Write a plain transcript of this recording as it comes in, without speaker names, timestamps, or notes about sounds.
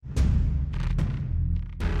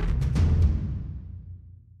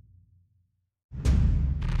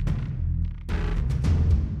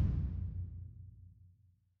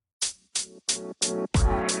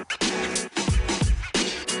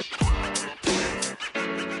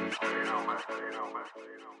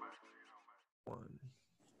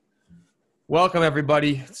Welcome,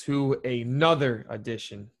 everybody, to another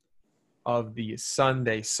edition of the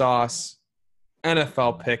Sunday Sauce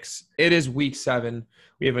NFL Picks. It is Week 7.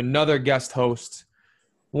 We have another guest host,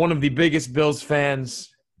 one of the biggest Bills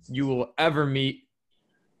fans you will ever meet,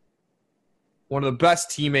 one of the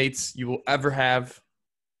best teammates you will ever have,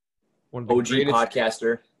 one of the OG greatest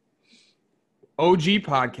podcaster. OG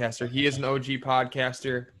podcaster. He is an OG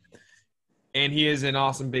podcaster, and he is an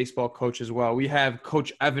awesome baseball coach as well. We have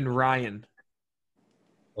Coach Evan Ryan.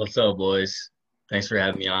 What's up, boys? Thanks for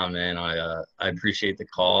having me on, man. I appreciate the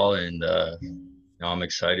call, and I'm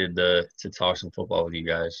excited to talk some football with you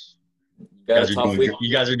guys. You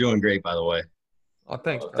guys are doing great, by the way. Oh,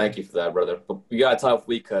 thanks. Thank you for that, brother. We got a tough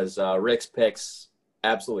week because Rick's picks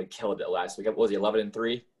absolutely killed it last week. What was he,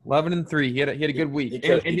 11-3? 11-3. He had a good week.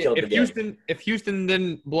 If Houston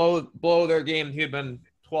didn't blow their game, he'd been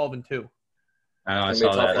 12-2. I know, I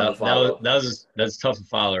saw that. That's tough to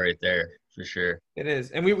follow right there, for sure. It is.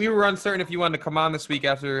 And we were uncertain if you wanted to come on this week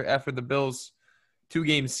after the Bills'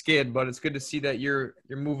 2-game skid, but it's good to see that you're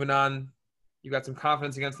moving on. You got some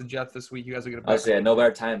confidence against the Jets this week. You guys are going to. I say no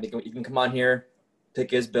better time. You can come on here, pick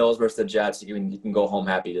his Bills versus the Jets. You can go home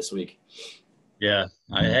happy this week. Yeah.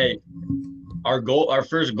 Our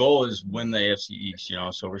first goal is win the AFC East.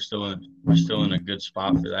 So we're still in a good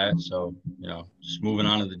spot for that. So just moving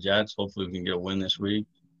on to the Jets. Hopefully we can get a win this week.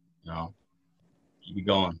 Keep it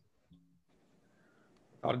going.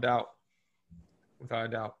 Without a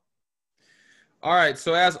doubt. All right,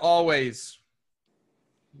 so as always,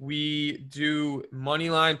 we do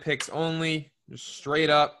money line picks only, just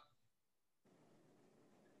straight up.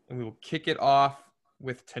 And we will kick it off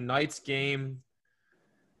with tonight's game.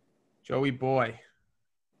 Joey boy,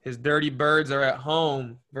 his Dirty Birds are at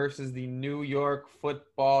home versus the New York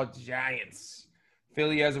Football Giants.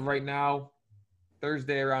 Philly, as of right now,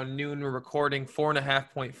 Thursday around noon, we're recording.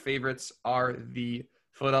 4.5-point favorites are the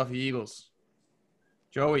Philadelphia Eagles.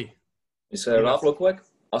 Joey. You set it off real quick?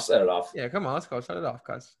 I'll set it off. Yeah, come on. Let's go. Set it off,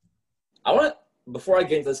 cuz. Before I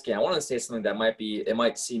get into this game, I want to say something that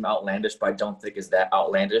might seem outlandish, but I don't think is that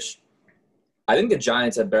outlandish. I think the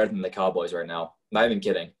Giants are better than the Cowboys right now. Not even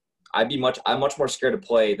kidding. I'm much more scared to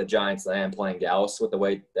play the Giants than I am playing Dallas with the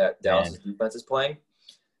way that Dallas' defense is playing.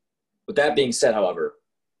 With that being said, however,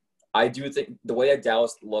 I do think the way that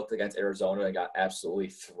Dallas looked against Arizona and got absolutely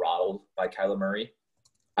throttled by Kyler Murray,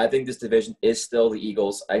 I think this division is still the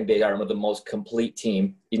Eagles. I think they are the most complete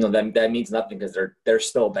team. That means nothing because they're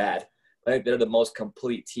still bad. I think they're the most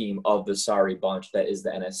complete team of the sorry bunch that is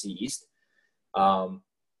the NFC East.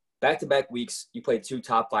 Back-to-back weeks, you play 2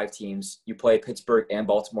 top 5 teams. You play Pittsburgh and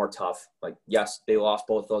Baltimore tough. Yes, they lost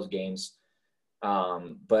both those games.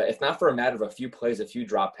 But if not for a matter of a few plays, a few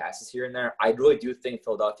drop passes here and there, I really do think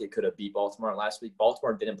Philadelphia could have beat Baltimore last week.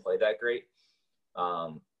 Baltimore didn't play that great.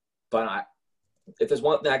 If there's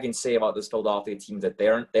one thing I can say about this Philadelphia team, that they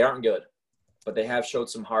aren't good, but they have showed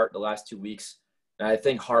some heart the last 2 weeks. And I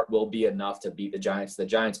think heart will be enough to beat the Giants. The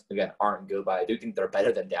Giants, again, aren't good, but I do think they're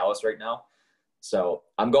better than Dallas right now. So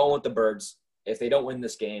I'm going with the Birds. If they don't win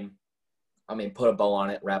this game, put a bow on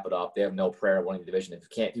it, wrap it up. They have no prayer of winning the division. If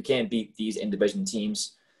you can't beat these in-division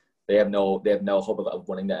teams, they have no hope of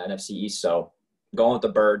winning the NFC East. So I'm going with the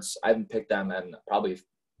Birds. I haven't picked them in probably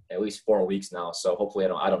at least 4 weeks now. So hopefully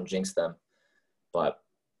I don't jinx them. But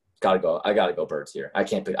I gotta go Birds here. I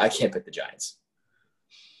can't pick the Giants.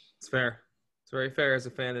 It's fair. It's very fair as a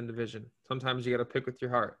fan in division. Sometimes you got to pick with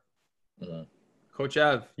your heart. Mm-hmm. Coach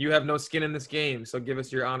Ev, you have no skin in this game, so give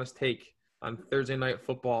us your honest take on Thursday Night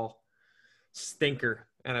Football stinker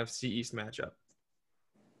NFC East matchup.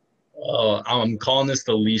 I'm calling this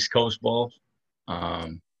the least coast ball. I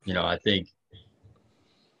think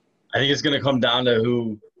it's going to come down to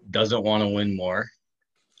who doesn't want to win more.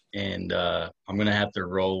 And I'm going to have to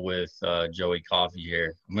roll with Joey Coffey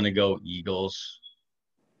here. I'm going to go Eagles.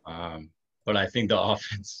 But I think the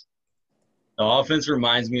offense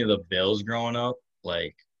reminds me of the Bills growing up.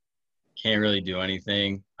 Can't really do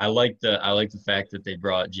anything. I like the fact that they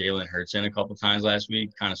brought Jalen Hurts in a couple times last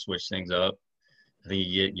week, kind of switched things up. I think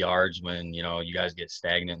you get yards when, you guys get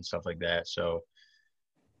stagnant and stuff like that. So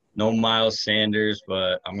no Miles Sanders,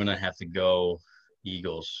 but I'm going to have to go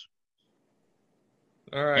Eagles.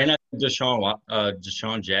 All right. And I think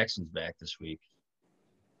Deshaun Jackson's back this week.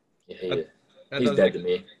 Yeah, he's dead to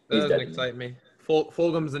me. That doesn't excite me.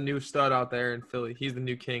 Fulgham's the new stud out there in Philly. He's the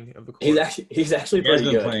new king of the court. He's actually pretty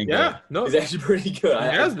good. Yeah, no, he's actually pretty good. He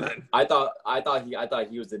has been. I thought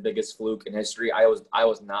he was the biggest fluke in history. I was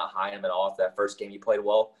not high on him at all after that first game. He played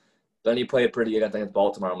well. Then he played pretty good against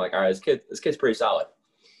Baltimore. I'm like, all right, this kid's pretty solid.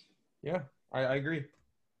 Yeah, I agree.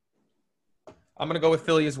 I'm gonna go with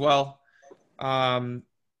Philly as well.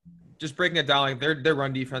 just breaking it down, like their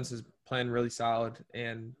run defense is playing really solid,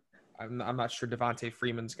 and I'm not sure Devontae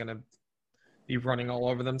Freeman's gonna be running all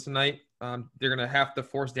over them tonight. They're gonna have to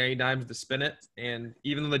force Danny Dimes to spin it, and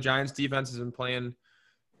even though the Giants defense has been playing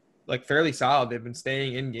like fairly solid, they've been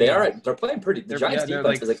staying in games. They're playing pretty. The Giants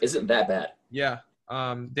defense isn't that bad. Yeah.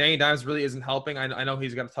 Danny Dimes really isn't helping. I know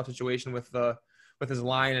he's got a tough situation with his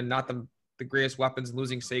line and not the greatest weapons,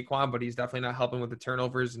 losing Saquon, but he's definitely not helping with the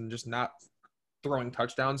turnovers and just not throwing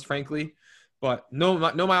touchdowns, frankly. But no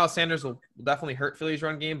Miles Sanders will definitely hurt Philly's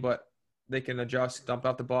run game, but they can adjust, dump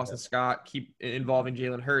out the Boston Scott, keep involving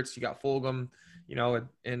Jalen Hurts. You got Fulgham,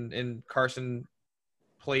 and Carson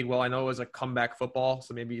played well. I know it was a comeback football,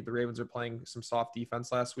 so maybe the Ravens are playing some soft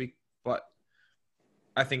defense last week, but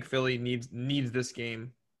I think Philly needs this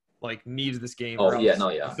game. Oh, yeah, no,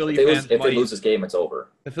 yeah. If they lose this game, it's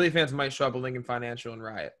over. The Philly fans might show up at Lincoln Financial and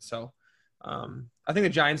riot. So I think the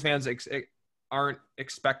Giants fans aren't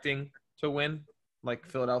expecting to win like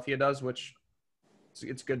Philadelphia does, which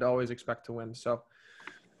it's good to always expect to win. So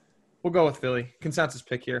we'll go with Philly. Consensus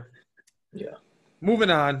pick here. Yeah.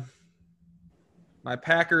 Moving on. My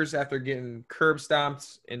Packers, after getting curb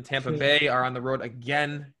stomped in Tampa Bay, are on the road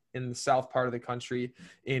again in the south part of the country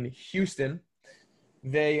in Houston.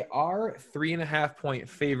 They are 3.5-point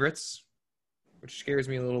favorites, which scares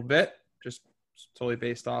me a little bit, just totally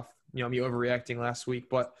based off, me overreacting last week.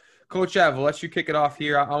 But Coach Ev, I'll let you kick it off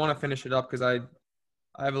here. I want to finish it up because I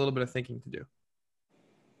have a little bit of thinking to do.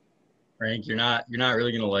 Frank, you're not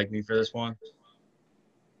really gonna like me for this one.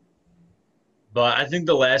 But I think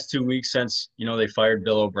the last 2 weeks since, they fired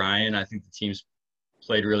Bill O'Brien, I think the team's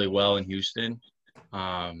played really well in Houston.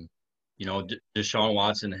 Deshaun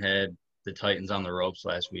Watson had the Titans on the ropes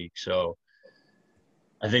last week. So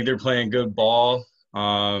I think they're playing good ball.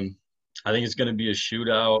 I think it's going to be a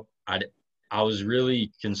shootout. I was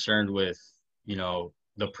really concerned with,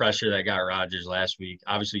 the pressure that got Rodgers last week.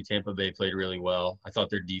 Obviously, Tampa Bay played really well. I thought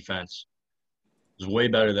their defense was way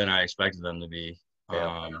better than I expected them to be.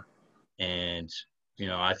 Yeah.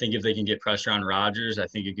 I think if they can get pressure on Rodgers, I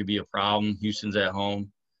think it could be a problem. Houston's at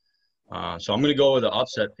home. So I'm going to go with an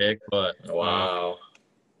upset pick, but wow.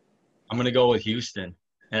 I'm going to go with Houston.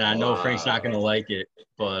 And I know Frank's not going to like it,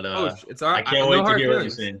 but it's all right. I can't wait to hear what you're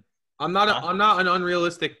saying. I'm not an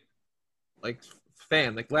unrealistic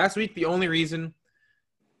fan. Like last week, the only reason,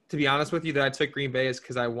 to be honest with you, that I took Green Bay is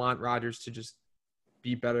because I want Rodgers to just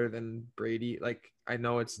be better than Brady. Like I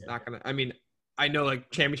know it's not going to – I know like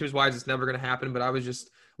championships-wise it's never going to happen, but I was just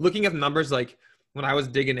looking at the numbers. Like when I was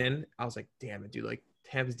digging in, I was like, damn it, dude, like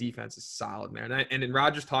Tampa's defense is solid, man. And then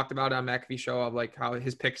Rodgers talked about it on McAfee show of like how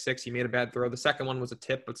his pick six, he made a bad throw. The second one was a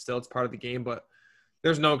tip, but still it's part of the game. But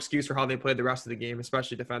there's no excuse for how they played the rest of the game,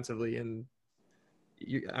 especially defensively. And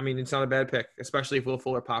it's not a bad pick, especially if Will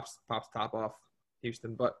Fuller pops top off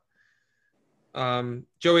Houston. But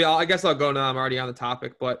Joey, I guess I'll go now. I'm already on the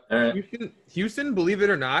topic, but right. Houston, believe it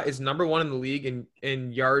or not, is number one in the league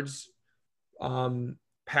in yards,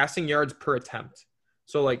 passing yards per attempt.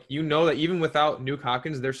 So like that even without Nuke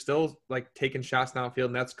Hopkins, they're still like taking shots downfield,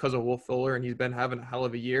 and that's because of Will Fuller, and he's been having a hell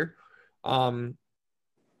of a year. The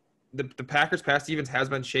Packers' pass defense has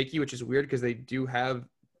been shaky, which is weird because they do have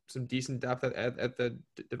some decent depth at the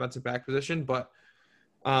defensive back position, but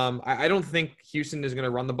I don't think Houston is going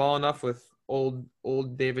to run the ball enough with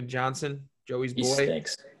old David Johnson, Joey's boy. He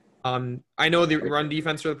stinks. I know the run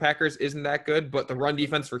defense for the Packers isn't that good, but the run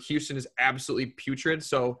defense for Houston is absolutely putrid.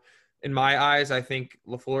 So in my eyes, I think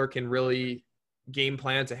LaFleur can really game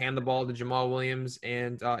plan to hand the ball to Jamal Williams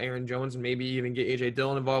and Aaron Jones, and maybe even get A.J.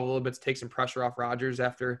 Dillon involved a little bit to take some pressure off Rodgers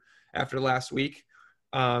after last week.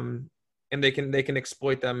 And they can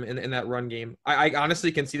exploit them in that run game. I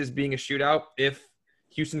honestly can see this being a shootout if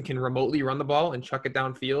Houston can remotely run the ball and chuck it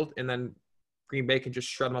downfield, and then Green Bay can just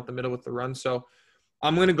shred them up the middle with the run. So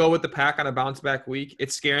I'm going to go with the Pack on a bounce-back week.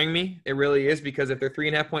 It's scaring me. It really is, because if they're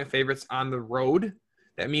 3.5-point favorites on the road,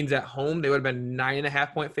 that means at home they would have been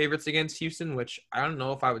 9.5-point favorites against Houston, which I don't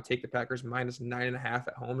know if I would take the Packers minus 9.5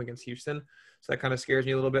 at home against Houston. So that kind of scares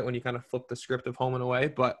me a little bit when you kind of flip the script of home and away.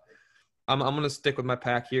 But I'm going to stick with my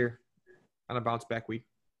Pack here on a bounce-back week.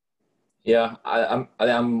 Yeah,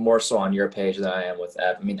 I'm more so on your page than I am with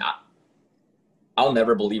Ev. I'll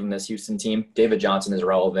never believe in this Houston team. David Johnson is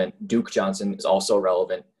relevant. Duke Johnson is also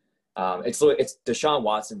relevant. It's Deshaun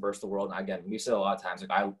Watson versus the world. And again, we said a lot of times,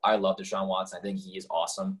 like I love Deshaun Watson. I think he is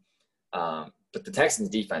awesome. But the Texans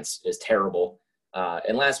defense is terrible.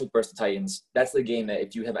 And last week versus the Titans, that's the game that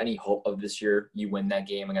if you have any hope of this year, you win that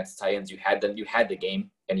game against the Titans. You had the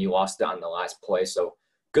game and you lost it on the last play. So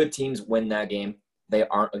good teams win that game. They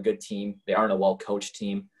aren't a good team. They aren't a well-coached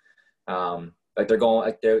team. Like they're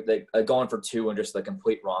going for two in just the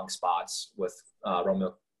complete wrong spots with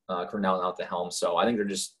Romeo Crennel out the helm. So I think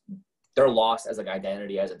they're lost as like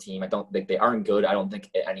identity as a team. I don't think they aren't good. I don't think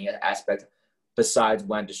any aspect besides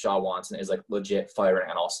when Deshaun Watson is like legit firing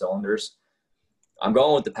on all cylinders. I'm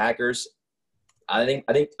going with the Packers. I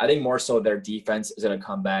think more so their defense is going to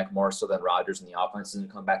come back more so than Rodgers and the offense is going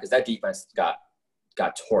to come back because that defense got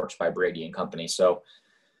torched by Brady and company. So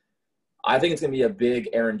I think it's going to be a big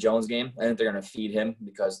Aaron Jones game. I think they're going to feed him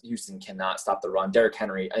because Houston cannot stop the run. Derrick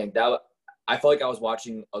Henry, I felt like I was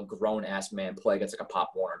watching a grown-ass man play against like a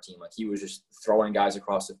Pop Warner team. Like he was just throwing guys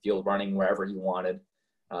across the field, running wherever he wanted.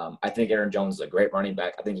 I think Aaron Jones is a great running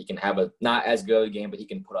back. I think he can have a not as good a game, but he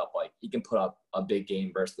can put up a big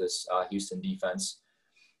game versus this Houston defense.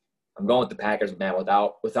 I'm going with the Packers, man.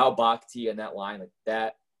 Without Bakhti and that line, like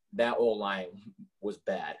that old line was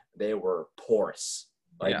bad. They were porous.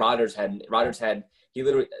 Like Rodgers had he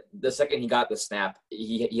literally the second he got the snap,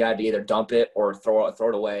 he had to either dump it or throw it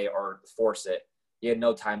away or force it. He had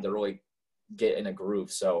no time to really get in a groove.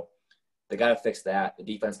 So they got to fix that. The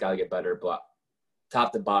defense got to get better, but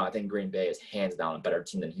top to bottom, I think Green Bay is hands down a better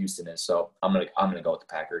team than Houston is. So I'm gonna go with the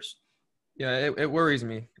Packers. Yeah, it worries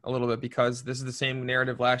me a little bit because this is the same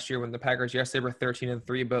narrative last year when the Packers, yes, they were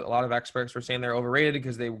 13-3, but a lot of experts were saying they're overrated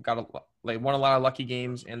because they won a lot of lucky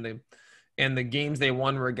games and the games they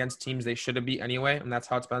won were against teams they should have beat anyway, and that's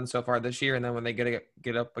how it's been so far this year. And then when they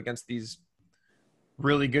get up against these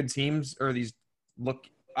really good teams or these look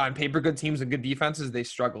on paper good teams and good defenses, they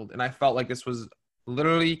struggled. And I felt like this was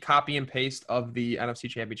literally copy and paste of the NFC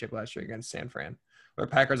Championship last year against San Fran, where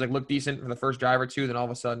Packers like looked decent for the first drive or two, then all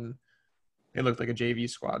of a sudden it looked like a JV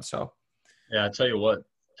squad. So yeah, I tell you what,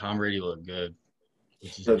 Tom Brady looked good.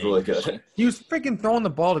 That's really good. He was freaking throwing the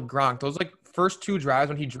ball to Gronk. Those like first two drives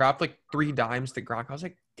when he dropped like 3 dimes to Gronk, I was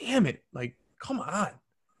like, damn it, like come on.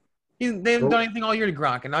 They haven't done anything all year to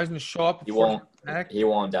Gronk, and now he's gonna show up. He won't die.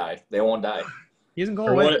 They won't die. He doesn't go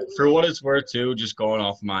away. For what it's worth, too, just going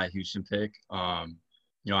off my Houston pick, I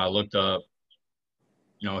looked up,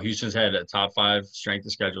 Houston's had a top 5 strength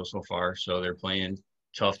of schedule so far, so they're playing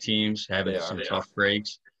tough teams, having some tough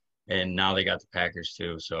breaks, and now they got the Packers,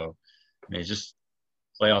 too. So, I mean, it's just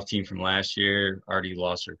playoff team from last year, already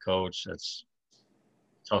lost their coach. That's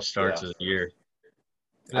tough start to the year.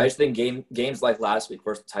 I just think games like last week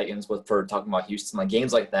versus Titans, for talking about Houston, like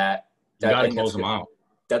games like that, you got to close them out.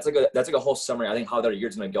 That's like a whole summary. I think how their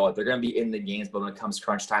year's going to go. They're going to be in the games, but when it comes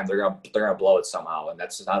crunch time, they're gonna blow it somehow. And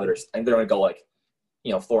that's just how I think they're going to go like,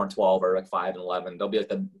 4-12 or like 5-11. They'll be like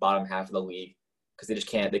the bottom half of the league because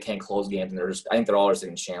they can't close games, and I think they're all just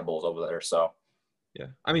in shambles over there. So yeah,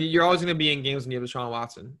 I mean, you're always going to be in games when you have Deshaun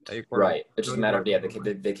Watson. Right. It's just a matter of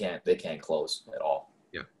they can't close at all.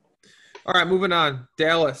 Yeah. All right, moving on.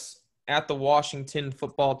 Dallas at the Washington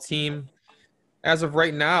football team. As of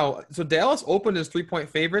right now, so Dallas opened as 3-point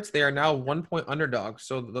favorites. They are now 1-point underdogs.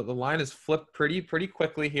 So the line is flipped pretty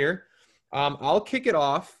quickly here. I'll kick it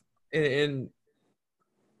off, and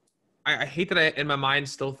I hate that I, in my mind,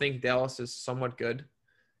 still think Dallas is somewhat good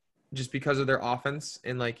just because of their offense,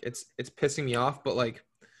 and, like, it's pissing me off. But, like,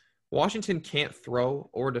 Washington can't throw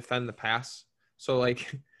or defend the pass. So,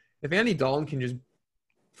 like, if Andy Dalton can just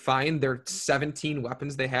find their 17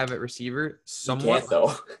 weapons they have at receiver somewhat –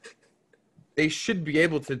 though. They should be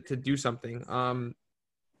able to do something. And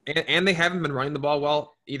they haven't been running the ball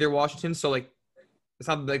well either, Washington. So, like, it's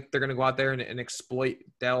not like they're going to go out there and exploit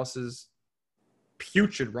Dallas's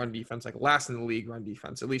putrid run defense, like last in the league run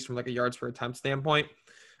defense, at least from like a yards per attempt standpoint.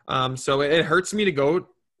 So it hurts me to go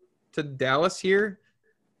to Dallas here.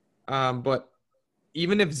 But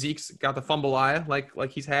even if Zeke's got the fumble-eye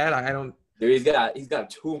like he's had, I don't. Dude,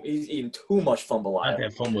 he's eating too much fumble-eye.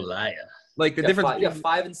 That fumble-eye. Like the difference.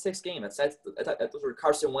 5 and 6 games. Those were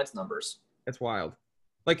Carson Wentz numbers. That's wild.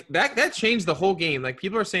 Like that changed the whole game. Like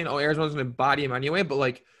people are saying, "Oh, Arizona's going to body him anyway," but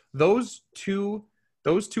like those two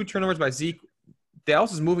turnovers by Zeke,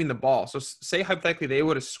 Dallas is moving the ball. So say hypothetically they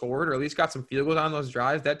would have scored or at least got some field goals on those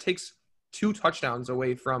drives. That takes 2 touchdowns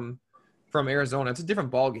away from Arizona. It's a different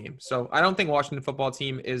ball game. So I don't think Washington football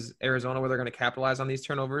team is Arizona where they're going to capitalize on these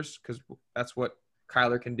turnovers because that's what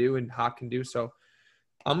Kyler can do and Hawk can do. So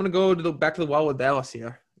I'm going to go back to the well with Dallas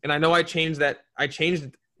here. And I know I changed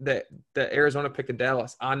the Arizona pick to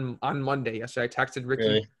Dallas on Monday. Yesterday I texted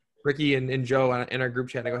Ricky and Joe in our group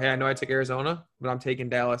chat. I go, hey, I know I took Arizona, but I'm taking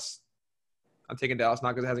Dallas. Not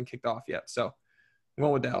because it hasn't kicked off yet. So I'm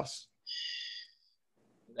going with Dallas.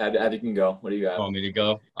 Abby can go. What do you got? Want me to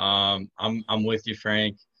go? I'm with you,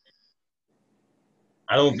 Frank.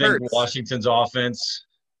 I don't think Washington's offense.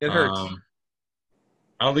 It hurts.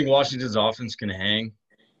 I don't think Washington's offense can hang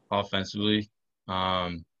offensively.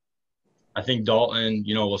 I think Dalton,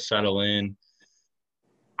 will settle in.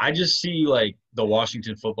 I just see like the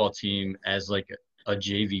Washington football team as like a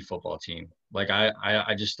JV football team. Like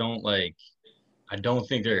I just don't like. I don't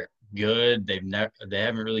think they're good. They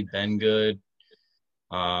haven't really been good.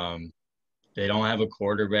 They don't have a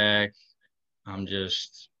quarterback. I'm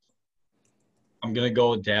gonna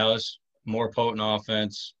go with Dallas. More potent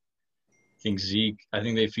offense. I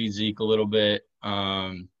think they feed Zeke a little bit.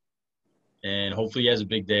 And hopefully he has a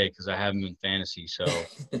big day because I have him in fantasy. So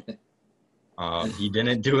he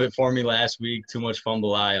didn't do it for me last week. Too much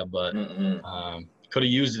fumble-aya, but could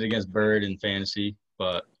have used it against Bird in fantasy.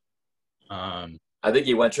 But I think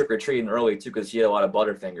he went trick-or-treating early, too, because he had a lot of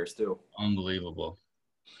Butterfingers, too. Unbelievable.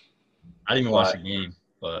 I didn't even watch the game,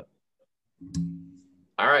 but.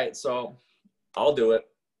 All right, so I'll do it.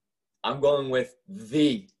 I'm going with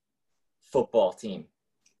the football team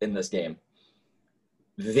in this game.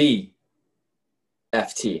 The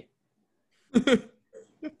FT.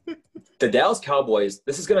 The Dallas Cowboys,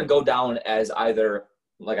 this is going to go down as either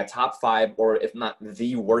like a top 5 or if not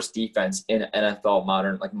the worst defense in NFL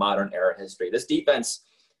modern era history. This defense,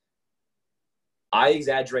 I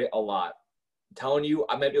exaggerate a lot. I'm telling you,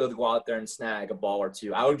 I might be able to go out there and snag a ball or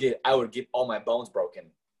two. I would get all my bones broken,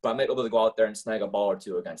 but I might be able to go out there and snag a ball or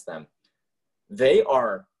two against them.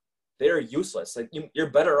 They're useless. Like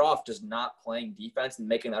you're better off just not playing defense and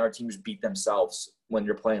making other teams beat themselves when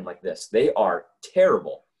you're playing like this. They are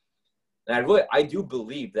terrible. And I do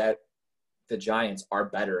believe that the Giants are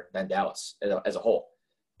better than Dallas as a whole.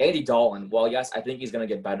 Andy Dalton, well, yes, I think he's going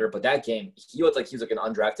to get better, but that game, he looked like he was like an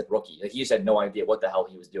undrafted rookie. Like he just had no idea what the hell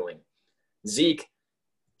he was doing. Zeke,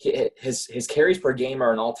 his carries per game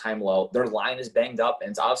are an all-time low. Their line is banged up, and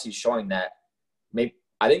it's obviously showing that.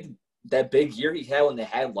 I think that big year he had when they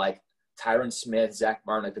had like Tyron Smith, Zach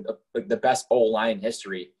Martin, like the best O-line in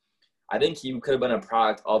history, I think he could have been a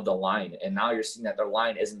product of the line. And now you're seeing that their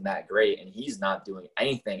line isn't that great, and he's not doing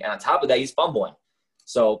anything. And on top of that, he's fumbling.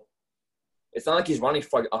 So it's not like he's running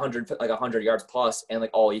for like 100 yards plus and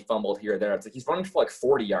like, he fumbled here or there. It's like he's running for like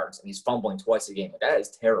 40 yards and he's fumbling twice a game. Like that is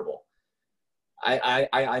terrible.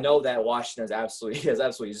 I know that Washington has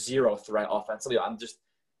absolutely zero threat offensively.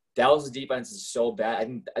 Dallas' defense is so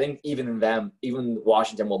bad. I think even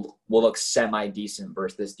Washington will look semi-decent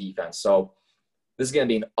versus this defense. So this is going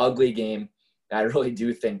to be an ugly game. And I really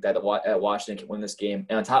do think that Washington can win this game.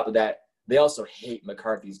 And on top of that, they also hate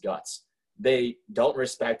McCarthy's guts. They don't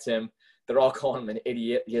respect him. They're all calling him an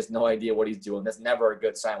idiot. He has no idea what he's doing. That's never a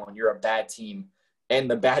good sign when you're a bad team. And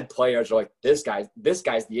the bad players are like, this guy's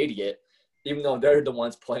the idiot, even though they're the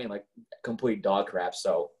ones playing like complete dog crap.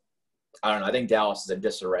 So I don't know. I think Dallas is in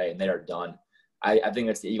disarray and they are done. I think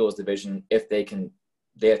it's the Eagles division. If they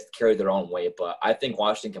have to carry their own weight, but I think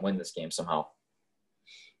Washington can win this game somehow.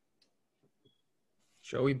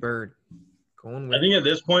 Joey Bird. I think at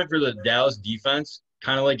this point for the Dallas defense,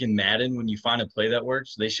 kind of like in Madden, when you find a play that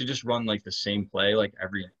works, they should just run like the same play like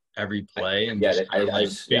every play and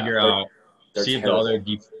figure out, see if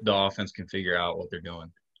the offense can figure out what they're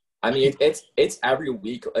doing. I mean, it's every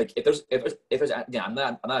week. Like if there's yeah, I'm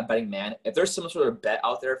not a betting man. If there's some sort of bet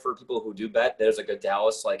out there for people who do bet, there's like a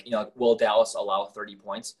Dallas, will Dallas allow 30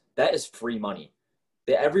 points? That is free money.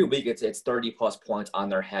 Every week it's 30 plus points on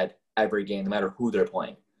their head every game, no matter who they're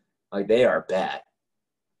playing. Like they are bad.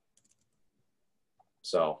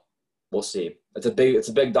 So we'll see. It's a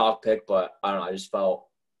big dog pick, but I don't know.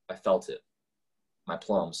 I felt it. My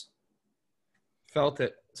plums. Felt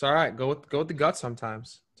it. It's all right. Go with the gut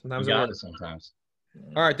sometimes. Sometimes you it got works. it sometimes.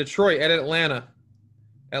 All right, Detroit at Atlanta.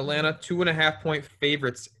 Atlanta 2.5-point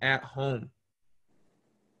favorites at home.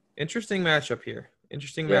 Interesting matchup here.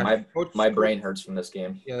 Yeah, my brain hurts from this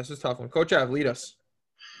game. Yeah, this is a tough one. Coach Av, lead us.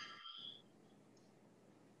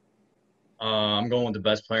 I'm going with the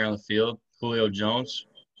best player on the field, Julio Jones.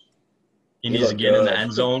 He needs to get in the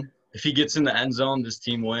end zone. If he gets in the end zone, this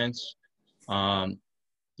team wins. I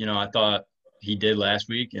thought he did last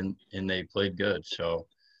week, and they played good. So,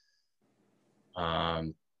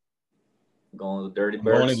 going with the Dirty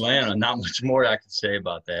Birds. Going Atlanta. Not much more I could say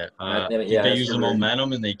about that. They use the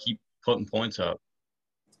momentum, and they keep putting points up.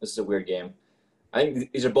 This is a weird game. I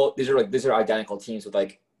think these are identical teams with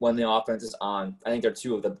like when the offense is on. I think they're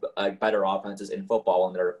two of the better offenses in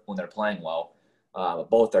football when they're playing well.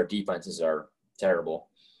 Both their defenses are terrible.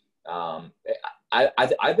 I've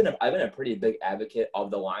been a pretty big advocate of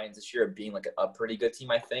the Lions this year of being like a pretty good team,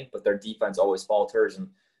 I think, but their defense always falters. And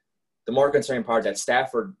the more concerning part is that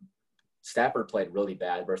Stafford played really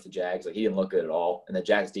bad versus the Jags. Like he didn't look good at all, and the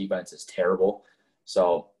Jags defense is terrible.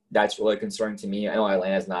 So that's really concerning to me. I know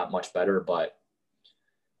Atlanta's not much better, but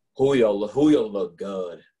Julio looked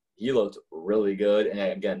good. he looked really good. And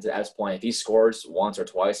again, to F's point, if he scores once or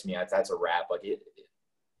twice, I mean, that's a wrap. Like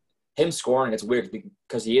him scoring, it's weird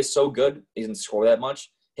because he is so good. He doesn't score that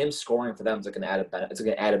much. Him scoring for them is like an added benefit. It's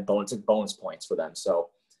like an added bonus, like bonus points for them. So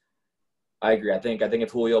I agree. I think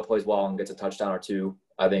if Julio plays well and gets a touchdown or two,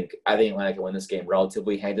 I think Atlanta can win this game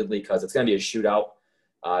relatively handedly because it's going to be a shootout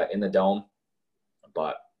in the Dome.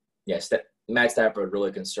 But yeah, Matt Stafford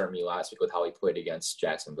really concerned me last week with how he played against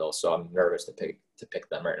Jacksonville. So I'm nervous to pick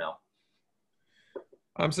them right now.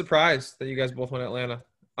 I'm surprised that you guys both went Atlanta.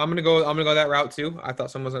 I'm gonna go that route too. I thought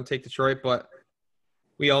someone was gonna take Detroit, but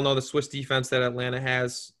we all know the Swiss defense that Atlanta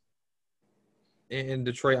has. In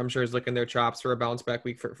Detroit, I'm sure is licking their chops for a bounce back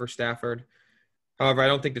week for Stafford. However, I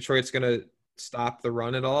don't think Detroit's gonna stop the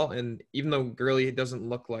run at all. And even though Gurley doesn't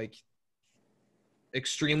look like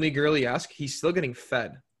extremely Gurley-esque, he's still getting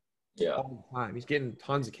fed. Yeah. All the time. He's getting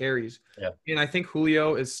tons of carries. Yeah. And I think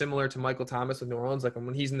Julio is similar to Michael Thomas with New Orleans. Like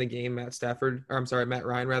when he's in the game, Matt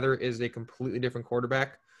Ryan rather, is a completely different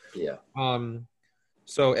quarterback. Yeah.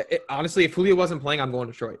 So honestly, if Julio wasn't playing, I'm going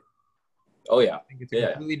Detroit. Oh yeah. I think it's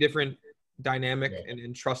a completely different dynamic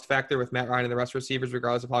and trust factor with Matt Ryan and the rest of receivers,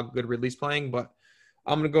 regardless of how good Ridley's playing. But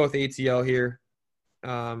I'm going to go with ATL here,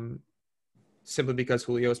 simply because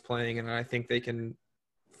Julio is playing, and I think they can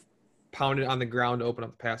pound it on the ground to open up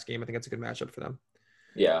the pass game. I think it's a good matchup for them.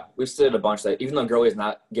 Yeah, we've said a bunch that even though Gurley's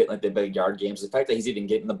not getting like the big yard games, the fact that he's even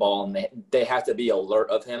getting the ball and they have to be alert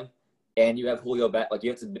of him, and you have Julio back, like you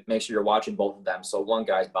have to make sure you're watching both of them. So one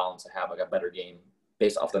guy's bound to have like a better game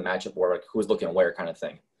based off the matchup or like who's looking where kind of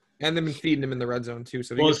thing. And they've been feeding him in the red zone too.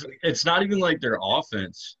 So it's not even like their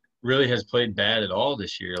offense really has played bad at all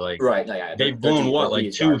this year. Like right, no, yeah, they've blown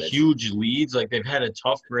like two huge leads. Like they've had a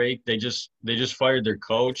tough break. They just fired their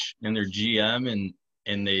coach and their GM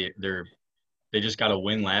and they just got a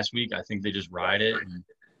win last week. I think they just ride it and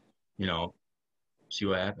see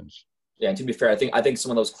what happens. Yeah, and to be fair, I think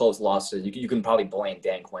some of those close losses you can probably blame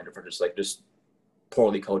Dan Quinn for just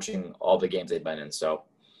poorly coaching all the games they've been in. So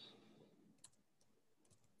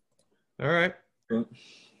all right.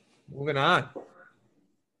 Moving on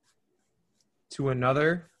to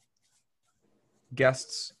another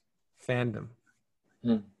guest's fandom.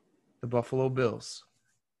 The Buffalo Bills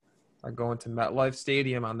are going to MetLife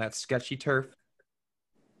Stadium on that sketchy turf.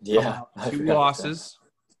 Yeah. 2 losses.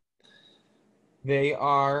 They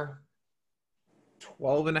are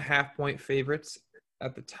 12.5-point favorites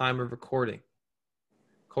at the time of recording.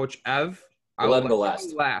 Coach Ev, I'll let you go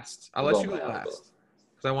last. I'll let you go last.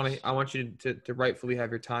 Because I want you to rightfully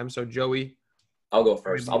have your time. So Joey, I'll go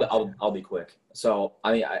first. I'll be quick. So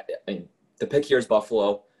I mean the pick here is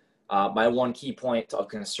Buffalo. My one key point of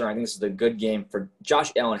concern, I think this is a good game for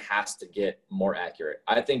Josh Allen. Has to get more accurate.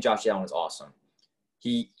 I think Josh Allen is awesome.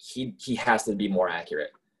 He has to be more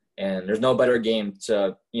accurate. And there's no better game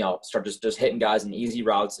to start just hitting guys in easy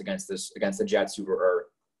routes against the Jets, who are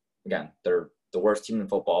again they're the worst team in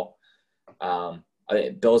football. I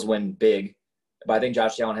think Bills win big. But I think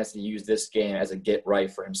Josh Allen has to use this game as a get right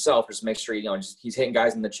for himself. Just make sure he's hitting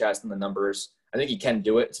guys in the chest and the numbers. I think he can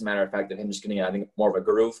do it. It's a matter of fact of him just getting, I think, more of a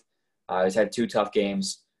groove. He's had 2 tough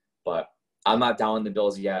games, but I'm not down on the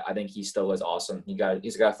Bills yet. I think he still is awesome. He's got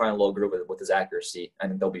to find a little groove with his accuracy,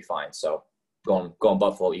 and they'll be fine. So going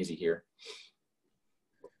Buffalo easy here.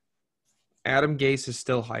 Adam Gase is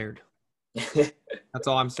still hired. That's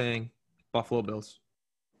all I'm saying. Buffalo Bills.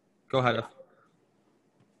 Go ahead. Yeah.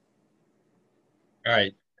 All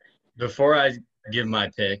right. Before I give my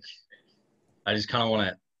pick, I just kind of want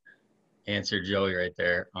to answer Joey right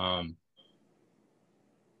there.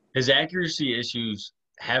 His accuracy issues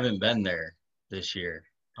haven't been there this year.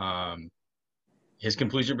 His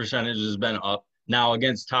completion percentage has been up. Now,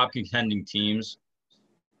 against top contending teams,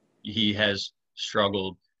 he has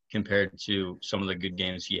struggled compared to some of the good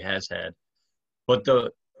games he has had. But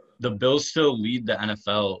the Bills still lead the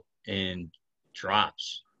NFL in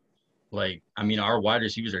drops. Like, I mean, our wide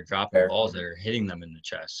receivers are dropping balls that are hitting them in the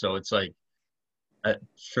chest. So it's like,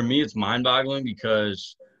 for me, it's mind-boggling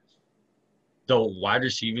because the wide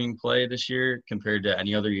receiving play this year compared to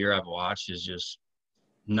any other year I've watched is just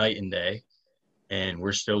night and day. And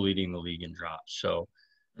we're still leading the league in drops. So,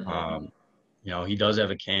 he does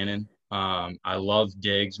have a cannon. I love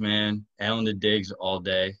Diggs, man. Allen to Diggs all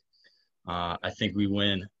day. I think we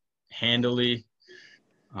win handily.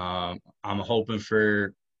 I'm hoping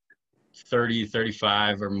for 30,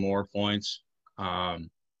 35 or more points.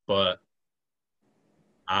 But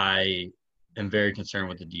I am very concerned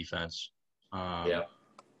with the defense.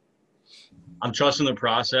 I'm trusting the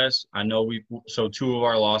process. I know 2 of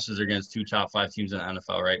our losses are against 2 top 5 teams in the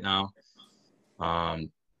NFL right now.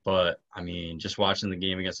 But I mean, just watching the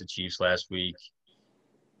game against the Chiefs last week,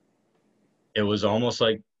 it was almost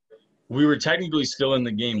like we were technically still in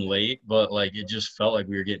the game late, but like it just felt like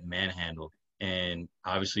we were getting manhandled. And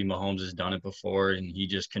obviously Mahomes has done it before, and he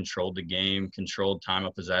just controlled the game, controlled time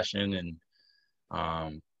of possession.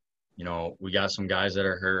 And, we got some guys that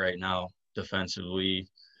are hurt right now defensively.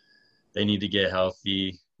 They need to get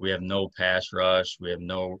healthy. We have no pass rush. We have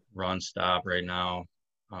no run stop right now.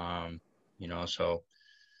 So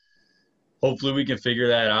hopefully we can figure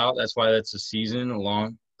that out. That's why that's a season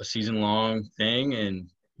long thing. And,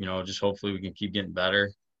 just hopefully we can keep getting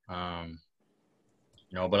better. But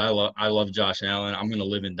I love Josh Allen. I'm going to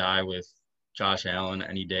live and die with Josh Allen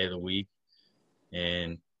any day of the week.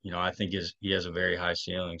 And, I think he has a very high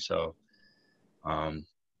ceiling. So I'm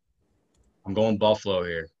going Buffalo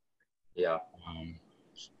here. Yeah. And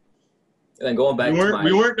then going back we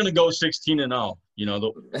weren't going to go 16-0,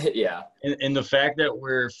 yeah. And the fact that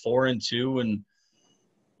we're 4-2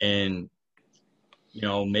 and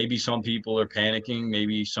maybe some people are panicking,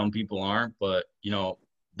 maybe some people aren't, but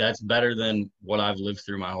that's better than what I've lived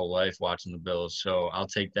through my whole life watching the Bills. So I'll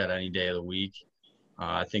take that any day of the week.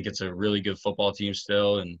 I think it's a really good football team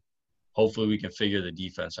still, and hopefully we can figure the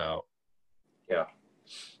defense out. Yeah.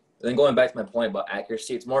 And then going back to my point about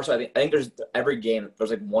accuracy, it's more so I think there's every game there's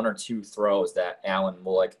like one or two throws that Allen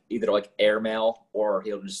will either airmail or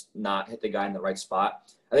he'll just not hit the guy in the right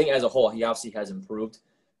spot. I think as a whole he obviously has improved.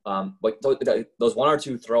 But those one or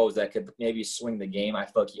two throws that could maybe swing the game, I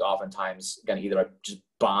feel like he oftentimes either just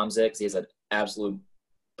bombs it because he has an absolute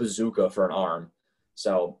bazooka for an arm.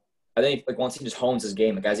 So I think once he just hones his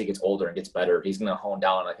game, as he gets older and gets better, he's gonna hone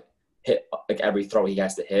down hit every throw he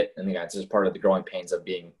has to hit, and that's just part of the growing pains of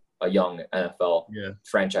being a young NFL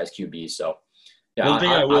franchise QB. So yeah, I'm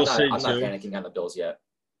not panicking on the Bills yet.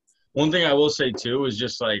 One thing I will say too is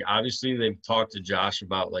just obviously they've talked to Josh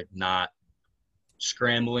about not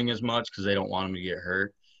scrambling as much because they don't want him to get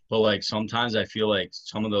hurt. But sometimes I feel like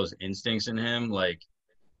some of those instincts in him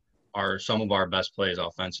are some of our best plays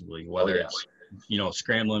offensively, whether it's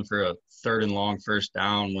scrambling for a 3rd and long first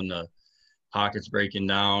down when the pocket's breaking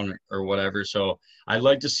down or whatever. So I'd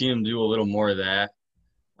like to see him do a little more of that.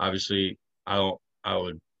 Obviously I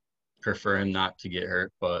would prefer him not to get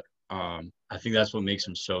hurt, but I think that's what makes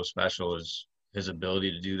him so special is his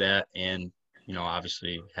ability to do that. And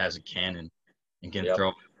obviously has a cannon and can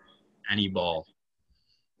throw any ball.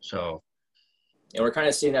 So, and we're kind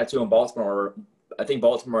of seeing that too in Baltimore. I think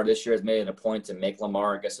Baltimore this year has made it a point to make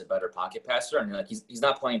Lamar, a better pocket passer. And he's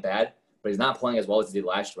not playing bad, but he's not playing as well as he did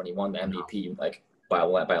last year when he won the MVP by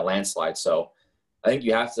a landslide. So I think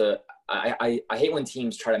you have to. I hate when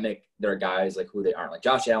teams try to make their guys who they aren't.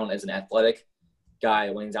 Josh Allen is an athletic guy.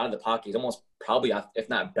 When he's out of the pocket, he's almost probably, if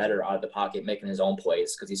not better, out of the pocket making his own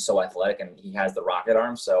plays because he's so athletic and he has the rocket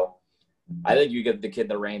arm. So I think you give the kid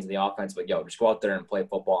the reins of the offense, but just go out there and play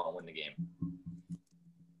football and win the game.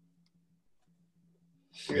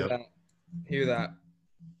 Hear that.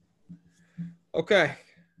 Okay.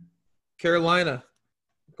 Carolina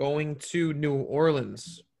going to New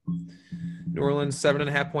Orleans. New Orleans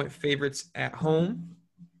 7.5-point favorites at home.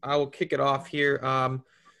 I will kick it off here.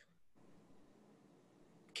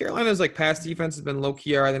 Carolina's pass defense has been low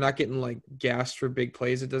key. They're not getting gassed for big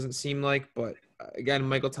plays. It doesn't seem like, but again,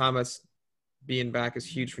 Michael Thomas being back is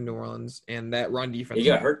huge for New Orleans, and that run defense. He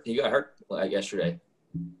got hurt yesterday.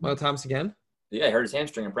 Michael Thomas again? Yeah, he hurt his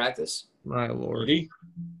hamstring in practice. My Lord. Did he?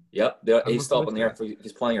 Yep. He's still up in the air if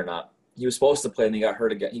he's playing or not. He was supposed to play, and he got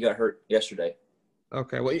hurt again. He got hurt yesterday.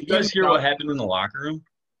 Okay. Well, you guys hear what happened in the locker room?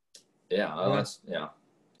 Yeah.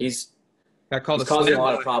 He's causing a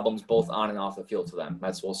lot of problems both on and off the field for them.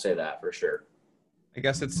 We'll say that for sure. I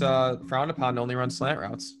guess it's frowned upon to only run slant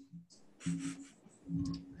routes.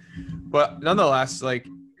 But nonetheless,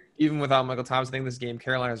 even without Michael Thomas, I think this game,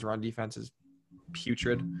 Carolina's run defense is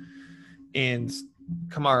putrid. And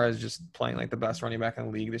Kamara is just playing the best running back in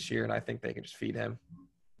the league this year, and I think they can just feed him.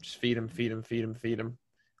 Just feed him.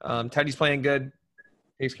 Teddy's playing good,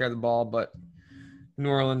 takes care of the ball, but New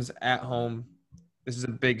Orleans at home, this is a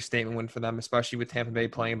big statement win for them, especially with Tampa Bay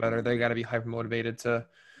playing better. They got to be hyper motivated to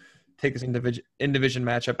take this in-division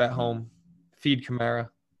matchup at home. Feed Kamara.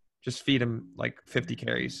 Just feed him 50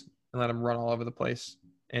 carries and let him run all over the place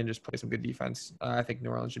and just play some good defense. I think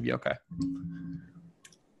New Orleans should be okay.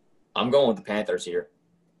 I'm going with the Panthers here.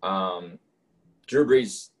 Drew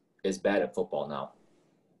Brees is bad at football now.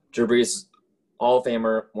 Drew Brees, Hall of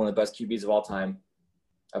Famer, one of the best QBs of all time.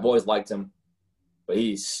 I've always liked him, but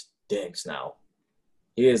he stinks now.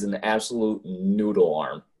 He is an absolute noodle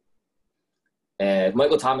arm. And if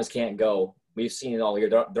Michael Thomas can't go, we've seen it all year.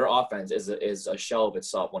 Their offense is a shell of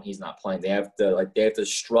itself when he's not playing. They have to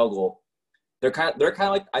struggle they're kind of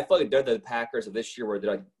like, I feel like they're the Packers of this year where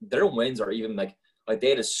they're like, their wins are even like they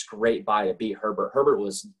had to scrape by to beat Herbert. Herbert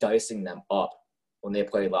was dicing them up when they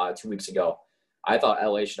played 2 weeks ago. I thought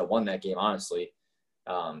LA should have won that game, honestly.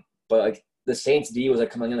 But like the Saints D was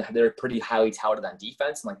like coming in, they're pretty highly touted on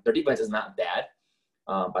defense, and like their defense is not bad.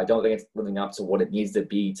 But I don't think it's living up to what it needs to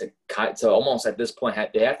be to almost at this point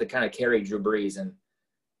they have to kind of carry Drew Brees. And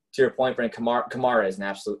to your point, Frank, Kamara is an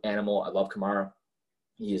absolute animal. I love Kamara.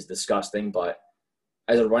 He is disgusting, but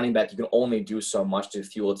as a running back, you can only do so much to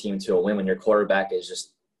fuel a team to a win when your quarterback is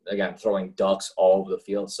just, again, throwing ducks all over the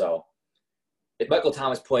field. So if Michael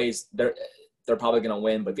Thomas plays, they're probably going to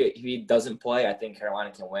win. But if he doesn't play, I think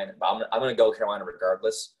Carolina can win. But I'm going to go Carolina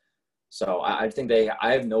regardless. So I think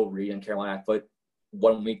I have no read in Carolina. I thought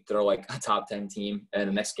 1 week they're like a top 10 team, and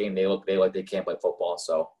the next game they look like they can't play football.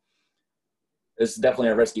 So this is definitely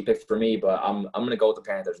a risky pick for me, but I'm going to go with the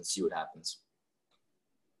Panthers and see what happens.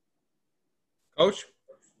 Coach?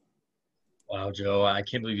 Wow, Joe, I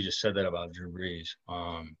can't believe you just said that about Drew Brees.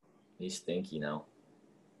 He's stinky now.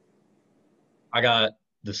 I got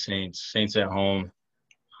the Saints at home.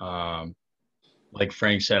 Like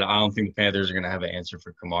Frank said, I don't think the Panthers are going to have an answer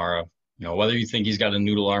for Kamara. You know, whether you think he's got a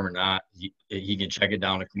noodle arm or not, he can check it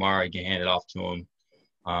down to Kamara. He can hand it off to him.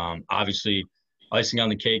 Obviously, icing on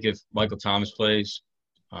the cake if Michael Thomas plays.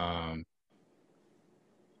 But,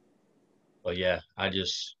 yeah,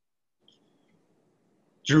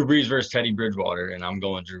 Drew Brees versus Teddy Bridgewater, and I'm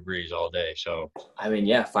going Drew Brees all day. So, I mean,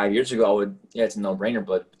 yeah, 5 years ago, it's a no-brainer.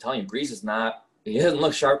 But I'm telling you, Brees he doesn't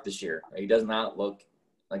look sharp this year. He does not look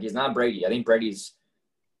like he's not Brady. I think Brady's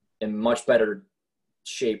in much better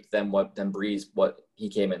shape than Brees what he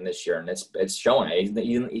came in this year, and it's showing.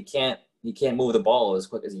 He can't move the ball as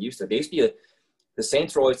quick as he used to. They used to be the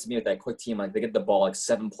Saints were always to me with that quick team. Like they get the ball like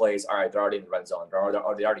 7 plays. All right, they're already in the red zone. They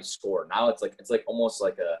already scored. Now it's like almost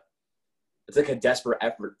like a desperate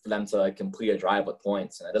effort for them to like complete a drive with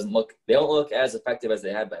points, and they don't look as effective as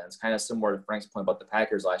they have been. It's kind of similar to Frank's point about the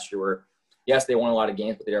Packers last year, where yes, they won a lot of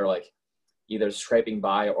games, but they are like either scraping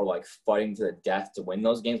by or like fighting to the death to win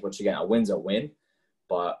those games. Which again, a win's a win.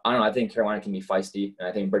 But I don't know. I think Carolina can be feisty, and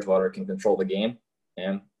I think Bridgewater can control the game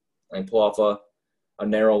and pull off a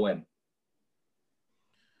narrow win.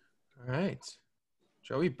 All right.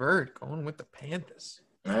 Joey Bird going with the Panthers.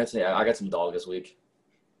 All right, so yeah, I got some dog this week.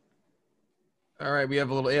 All right, we have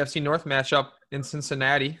a little AFC North matchup in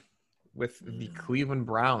Cincinnati with the Cleveland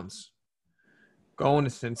Browns. Going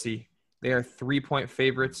to Cincy. They are 3-point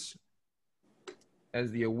favorites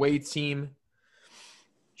as the away team.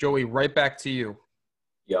 Joey, right back to you.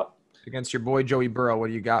 Yep. Against your boy Joey Burrow, what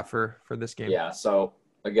do you got for this game? Yeah, so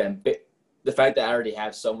again, the fact that I already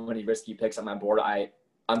have so many risky picks on my board,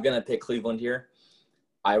 I'm gonna pick Cleveland here.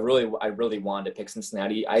 I really wanted to pick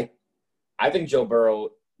Cincinnati. I think Joe Burrow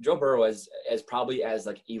is probably as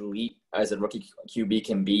like elite as a rookie QB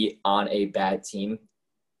can be on a bad team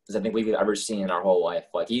as I think we've ever seen in our whole life.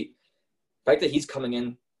 Like the fact that he's coming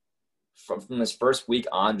in from his first week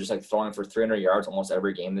on, just like throwing for 300 yards almost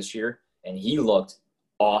every game this year, and he looked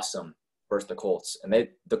awesome versus the Colts. And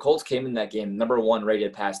the Colts came in that game #1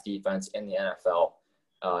 rated pass defense in the NFL,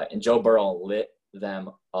 and Joe Burrow lit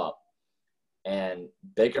them up. And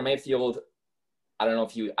Baker Mayfield, I don't know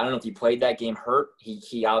if he played that game hurt.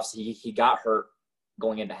 He obviously got hurt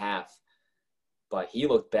going into half, but he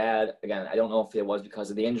looked bad. Again, I don't know if it was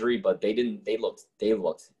because of the injury, but they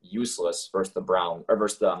looked useless versus the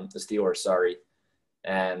Steelers. Sorry,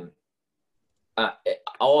 and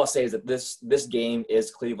all I'll say is that this game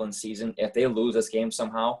is Cleveland's season. If they lose this game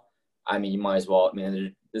somehow, I mean, you might as well. I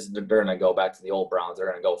mean, they're going to go back to the old Browns. They're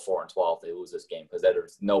going to go 4-12 if they lose this game because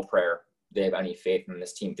there's no prayer they have any faith in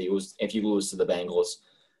this team if you lose to the Bengals.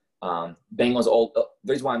 Bengals, the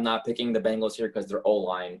reason why I'm not picking the Bengals here because their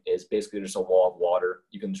O-line is basically just a wall of water.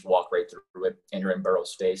 You can just walk right through it, and you're in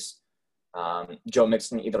Burrow's face. Joe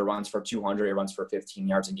Mixon either runs for 200 or runs for 15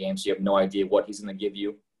 yards a game, so you have no idea what he's going to give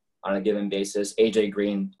you on a given basis. AJ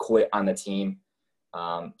Green quit on the team.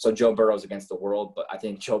 So Joe Burrow's against the world, but I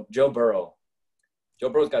think Joe Burrow's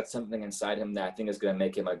got something inside him that I think is going to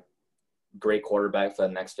make him a great quarterback for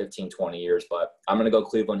the next 15, 20 years. But I'm going to go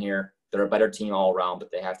Cleveland here. They're a better team all around, but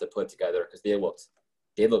they have to put it together because they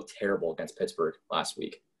looked terrible against Pittsburgh last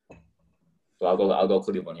week. So I'll go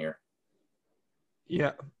Cleveland here.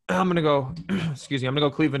 Yeah, I'm going to go – excuse me. I'm going to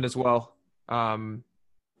go Cleveland as well.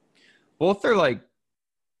 Both their, like,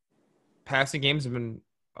 passing games have been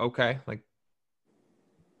okay. Like,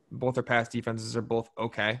 both their pass defenses are both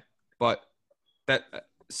okay. But that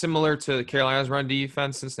similar to Carolina's run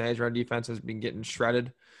defense, Cincinnati's run defense has been getting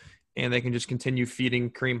shredded, and they can just continue feeding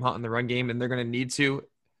Kareem Hunt in the run game, and they're going to need to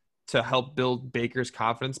to help build Baker's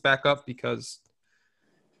confidence back up because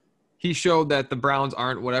he showed that the Browns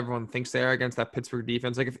aren't what everyone thinks they are against that Pittsburgh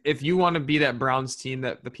defense. Like if you want to be that Browns team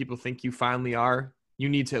that the people think you finally are, you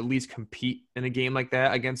need to at least compete in a game like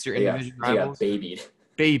that against your in-division rivals.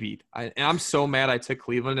 Babied. And I'm so mad I took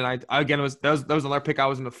Cleveland. And that was another pick I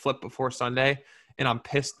was going to flip before Sunday. And I'm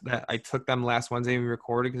pissed that I took them last Wednesday and we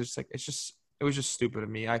recorded because it was just stupid of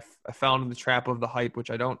me. I fell into the trap of the hype, which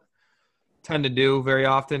I don't tend to do very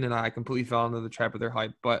often, and I completely fell into the trap of their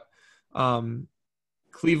hype. But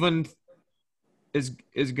Cleveland is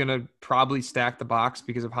going to probably stack the box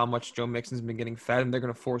because of how much Joe Mixon's been getting fed, and they're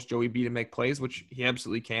going to force Joey B to make plays, which he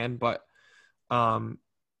absolutely can. But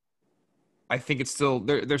I think it's still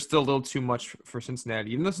they're still a little too much for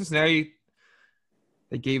Cincinnati, even though Cincinnati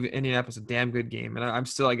they gave Indianapolis a damn good game, and I'm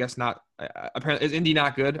still, I guess, not. Apparently, is Indy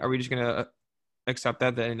not good? Are we just going to accept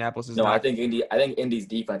that Indianapolis is? No, not? I think Indy's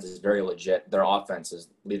defense is very legit. Their offense is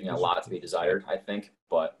leaving a lot to be desired, I think.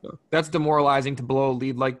 But that's demoralizing to blow a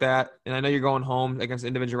lead like that. And I know you're going home against an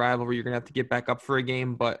individual rival where you're going to have to get back up for a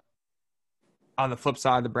game. But on the flip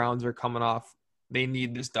side, the Browns are coming off. They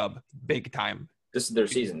need this dub big time. This is their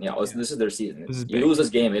season. Yeah, this is their season. You lose this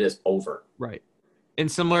game, it is over. Right.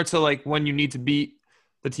 And similar to like when you need to beat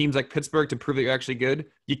the teams like Pittsburgh to prove that you're actually good,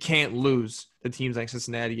 you can't lose the teams like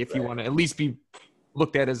Cincinnati if you want to at least be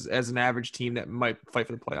looked at as an average team that might fight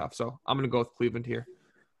for the playoffs. So I'm going to go with Cleveland here.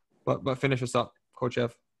 But finish us up, Coach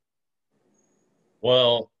F.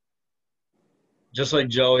 Well, just like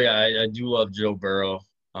Joey, I do love Joe Burrow.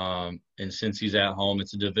 And since he's at home,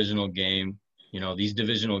 it's a divisional game. You know, these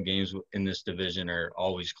divisional games in this division are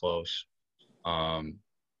always close. And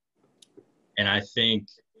I think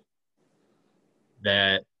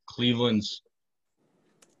that Cleveland's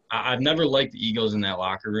 – I've never liked the Eagles in that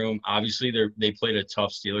locker room. Obviously, they played a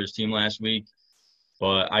tough Steelers team last week.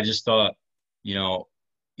 But I just thought, you know,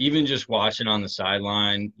 even just watching on the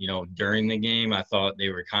sideline, you know, during the game, I thought they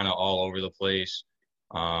were kind of all over the place.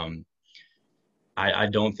 I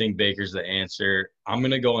don't think Baker's the answer. I'm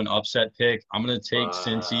going to go an upset pick. I'm going to take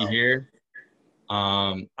Cincy here.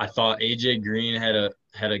 I thought A.J. Green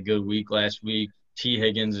had a good week last week. T.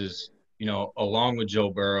 Higgins is, you know, along with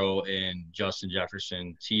Joe Burrow and Justin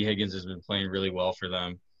Jefferson, T. Higgins has been playing really well for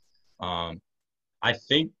them. I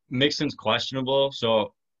think Mixon's questionable.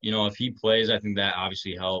 So, you know, if he plays, I think that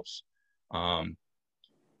obviously helps. But,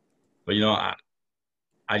 you know,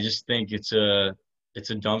 I just think it's a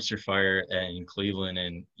dumpster fire in Cleveland,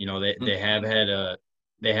 and you know they have had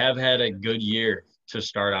a good year to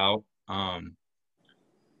start out.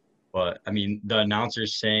 But I mean, the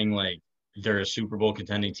announcers saying like they're a Super Bowl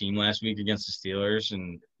contending team last week against the Steelers,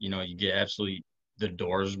 and you know you get absolutely the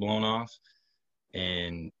doors blown off.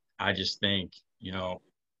 And I just think, you know,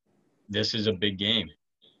 this is a big game,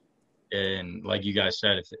 and like you guys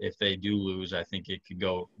said, if they do lose, I think it could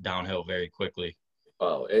go downhill very quickly.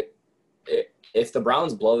 Oh, if the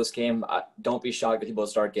Browns blow this game, don't be shocked if people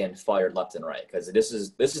start getting fired left and right, because this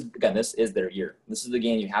is their year. This is the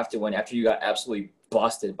game you have to win after you got absolutely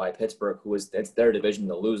busted by Pittsburgh, it's their division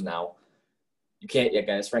to lose now. You can't,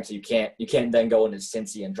 again, as Frank said, you can't then go into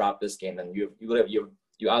Cincy and drop this game. Then you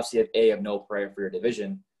obviously have no prayer for your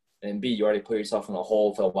division, and B, you already put yourself in a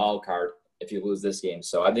hole for a wild card if you lose this game.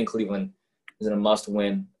 So I think Cleveland is in a must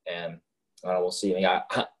win, and we'll see. I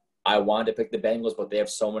mean, I wanted to pick the Bengals, but they have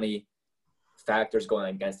so many factors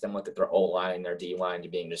going against them, like their O-line and their D-line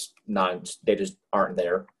being they just aren't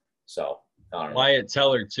there. So I don't know. Wyatt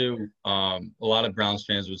Teller too. A lot of Browns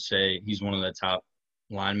fans would say he's one of the top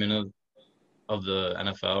linemen of the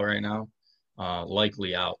NFL right now.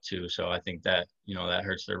 Likely out too. So I think that, you know, that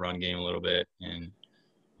hurts their run game a little bit. And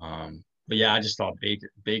but yeah, I just thought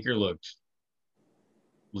Baker looked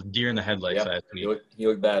deer in the headlights last week. He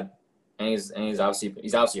looked bad. And he's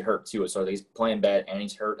obviously hurt too. So he's playing bad and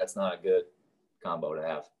he's hurt. That's not a good combo to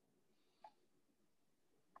have.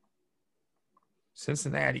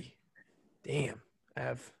 Cincinnati. Damn.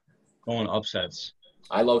 Going upsets.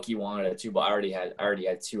 I low-key wanted it too, but I already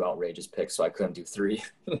had two outrageous picks, so I couldn't do three.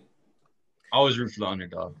 I always root for the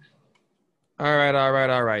underdog.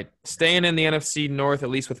 All right. Staying in the NFC North, at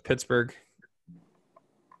least with Pittsburgh.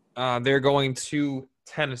 They're going to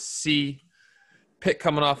Tennessee. Pitt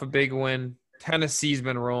coming off a big win. Tennessee's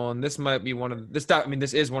been rolling. This might be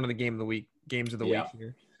this is one of the games of the week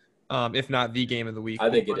here. If not the game of the week.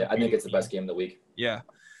 I think it's the best game of the week. Yeah.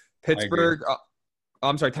 Pittsburgh,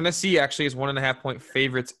 Tennessee actually is 1.5-point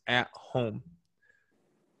favorites at home.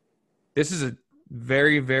 This is a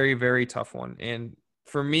very, very, very tough one. And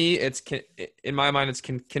for me, in my mind,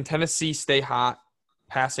 can Tennessee stay hot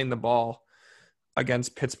passing the ball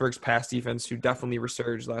against Pittsburgh's pass defense, who definitely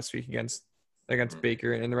resurged last week against against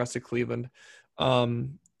Baker and the rest of Cleveland.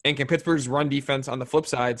 And can Pittsburgh's run defense on the flip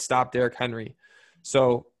side stop Derrick Henry?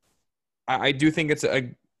 So I do think it's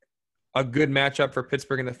a good matchup for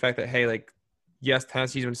Pittsburgh in the fact that, hey, like, yes,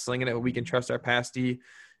 Tennessee's been slinging it, but we can trust our pass D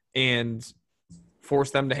and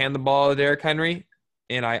force them to hand the ball to Derrick Henry.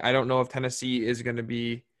 And I don't know if Tennessee is going to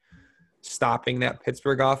be stopping that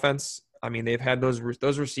Pittsburgh offense. I mean, they've had those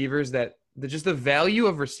receivers that just the value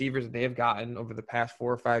of receivers that they have gotten over the past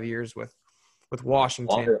 4 or 5 years with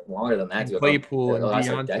Washington, longer than that, Claypool, and like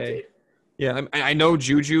Deontay. Yeah, I know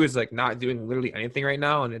Juju is like not doing literally anything right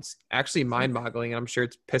now, and it's actually mind-boggling. And I'm sure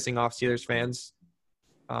it's pissing off Steelers fans.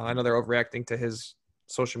 I know they're overreacting to his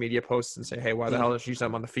social media posts and say, "Hey, why the hell did you use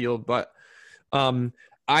him on the field?" But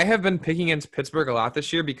I have been picking against Pittsburgh a lot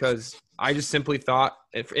this year because I just simply thought,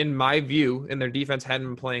 in my view, and their defense hadn't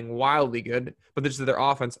been playing wildly good, but their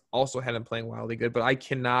offense also hadn't been playing wildly good. But I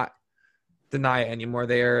cannot deny it anymore.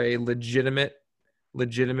 They are a legitimate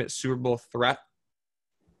Super Bowl threat.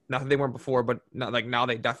 Not that they weren't before, but not like now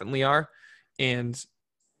they definitely are. And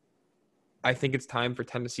I think it's time for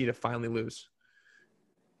Tennessee to finally lose.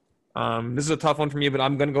 This is a tough one for me, but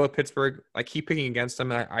I'm gonna go with Pittsburgh. I keep picking against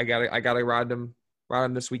them, and I gotta ride them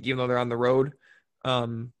this week, even though they're on the road. I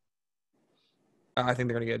think they're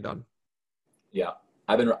gonna get it done. Yeah,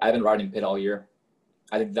 I've been riding Pitt all year.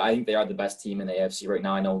 I think they are the best team in the AFC right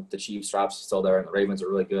now. I know the Chiefs are still there, and the Ravens are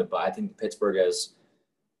really good, but I think Pittsburgh is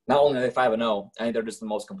not only are they 5-0. I think they're just the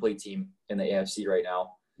most complete team in the AFC right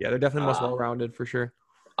now. Yeah, they're definitely most well-rounded for sure.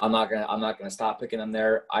 I'm not gonna stop picking them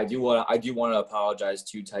there. I do want to apologize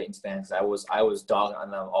to Titans fans. I was dogging on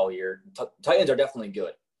them all year. Titans are definitely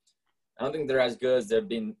good. I don't think they're as good as they've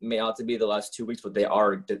been made out to be the last 2 weeks, but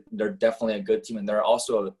they're definitely a good team, and they're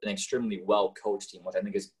also an extremely well coached team, which I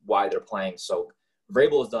think is why they're playing. So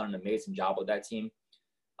Vrabel has done an amazing job with that team.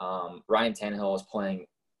 Ryan Tannehill is playing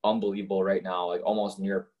unbelievable right now, like almost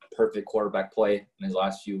near perfect quarterback play in his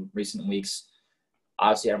last few recent weeks.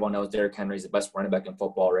 Obviously, everyone knows Derrick Henry is the best running back in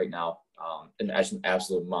football right now, and an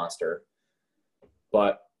absolute monster.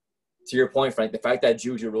 But to your point, Frank, the fact that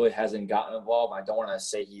Juju really hasn't gotten involved, I don't want to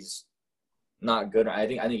say he's not good. I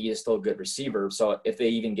think he is still a good receiver. So if they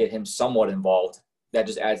even get him somewhat involved, that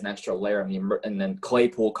just adds an extra layer. And then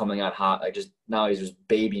Claypool coming out hot, now he's just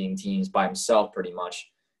babying teams by himself pretty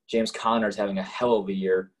much. James Conner's having a hell of a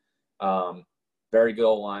year. Very good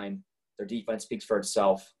O-line. Their defense speaks for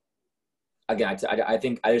itself. Again,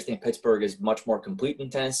 I just think Pittsburgh is much more complete than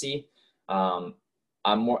Tennessee. I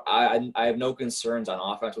have no concerns on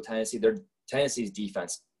offense with Tennessee. Tennessee's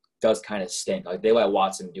defense does kind of stink. Like, they let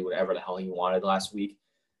Watson do whatever the hell he wanted last week,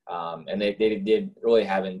 and they really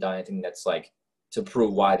haven't done anything that's like to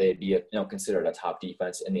prove why they'd be considered a top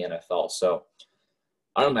defense in the NFL. So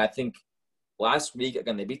I don't know. I think last week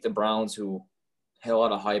again they beat the Browns, who had a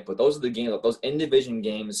lot of hype, but those are the games, those in-division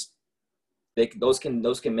games. Those can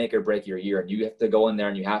make or break your year, and you have to go in there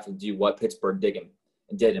and you have to do what Pittsburgh did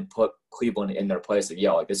and put Cleveland in their place.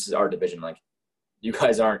 Like, this is our division. Like, you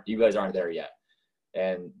guys aren't there yet,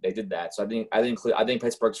 and they did that. So I think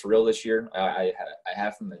Pittsburgh's for real this year. I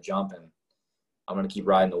have from the jump, and I'm gonna keep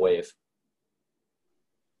riding the wave.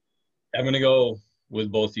 I'm gonna go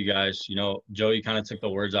with both you guys. Joey kind of took the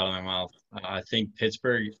words out of my mouth. I think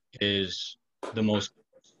Pittsburgh is the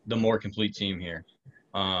more complete team here.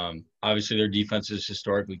 Obviously, their defense is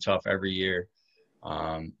historically tough every year.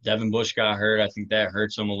 Devin Bush got hurt. I think that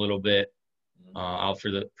hurts him a little bit.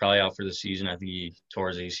 Probably out for the season. I think he tore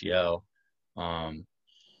his ACL. Yeah,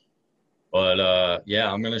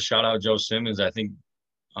 I'm gonna shout out Joe Simmons. I think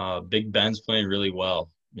Big Ben's playing really well.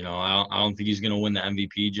 I don't think he's gonna win the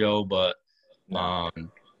MVP, Joe, but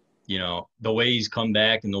the way he's come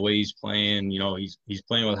back and the way he's playing, he's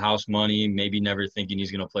playing with house money, maybe never thinking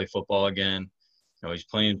he's gonna play football again. He's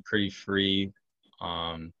playing pretty free.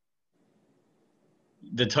 The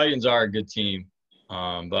Titans are a good team, but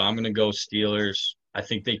I'm going to go Steelers. I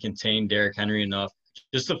think they contain Derrick Henry enough.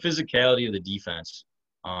 Just the physicality of the defense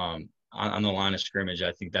on the line of scrimmage,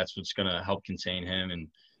 I think that's what's going to help contain him. And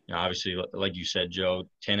obviously, like you said, Joe,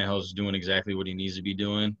 Tannehill's doing exactly what he needs to be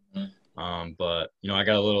doing. But I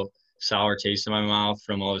got a little sour taste in my mouth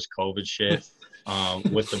from all this COVID shit.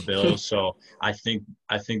 With the Bills. So I think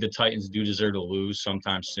the Titans do deserve to lose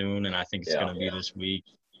sometime soon, and I think it's going to be this week.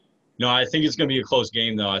 I think it's going to be a close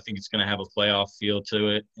game, though. I think it's going to have a playoff feel to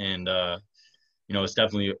it, and it's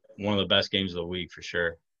definitely one of the best games of the week for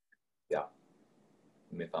sure. Yeah.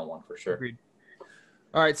 Let me find one for sure. Agreed.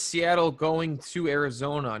 All right, Seattle going to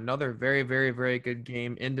Arizona. Another very, very, very good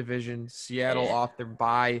game in division. Seattle off their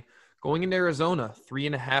bye. Going into Arizona,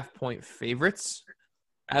 3.5-point favorites.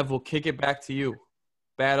 Ev, we'll kick it back to you.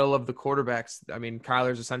 battle of the quarterbacks. I mean,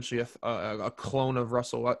 Kyler's essentially a clone of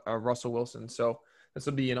Russell Wilson. So this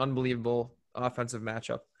will be an unbelievable offensive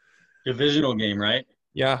matchup. Divisional game, right?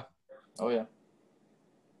 Yeah. Oh yeah.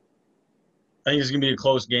 I think it's gonna be a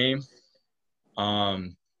close game.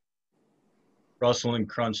 Russell in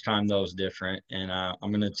crunch time though is different, and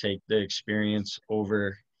I'm gonna take the experience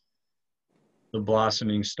over the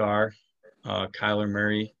blossoming star, Kyler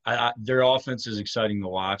Murray. Their offense is exciting to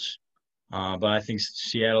watch, but I think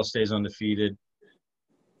Seattle stays undefeated.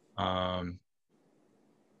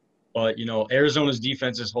 But Arizona's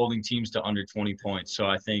defense is holding teams to under 20 points, so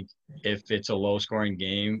I think if it's a low-scoring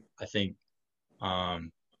game, I think the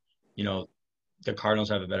Cardinals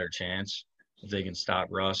have a better chance if they can stop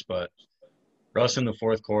Russ. But Russ in the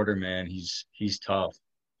fourth quarter, man, he's tough.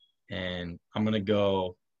 And I'm going to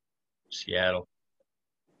go Seattle.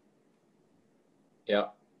 Yeah.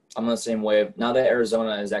 I'm the same way. Now that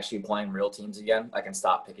Arizona is actually playing real teams again, I can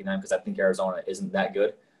stop picking them because I think Arizona isn't that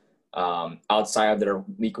good. Outside of their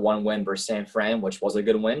week 1 win versus San Fran, which was a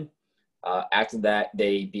good win. After that,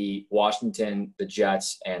 they beat Washington, the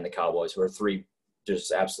Jets, and the Cowboys, who are 3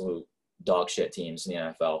 just absolute dog shit teams in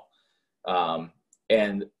the NFL.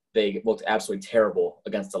 And they looked absolutely terrible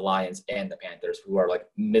against the Lions and the Panthers, who are like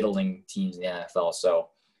middling teams in the NFL. So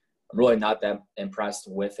I'm really not that impressed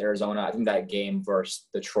with Arizona. I think that game versus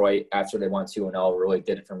Detroit after they went 2-0 really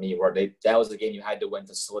did it for me, where that was the game you had to win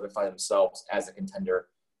to solidify themselves as a contender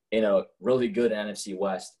in a really good NFC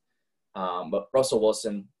West. But Russell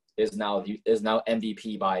Wilson is now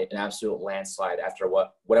MVP by an absolute landslide after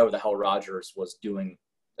whatever the hell Rodgers was doing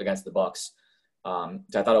against the Bucs. I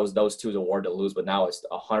thought it was those two's award to lose, but now it's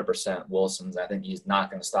 100% Wilson's. I think he's not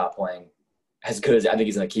going to stop playing as good as I think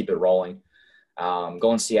he's going to keep it rolling.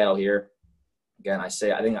 Going Seattle here again. I say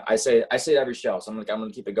it every show, so I'm going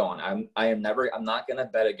to keep it going. I'm not going to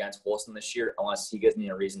bet against Wilson this year unless he gives me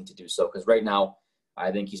a reason to do so. Because right now,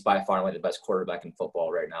 I think he's by far and away the best quarterback in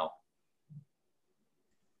football right now.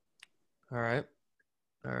 All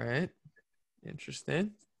right.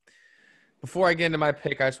 Interesting. Before I get into my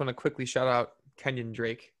pick, I just want to quickly shout out Kenyon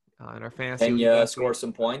Drake in our fantasy. Kenya scored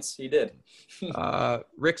some points. He did.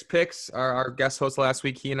 Rick's picks, our guest host last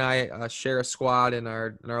week, he and I share a squad in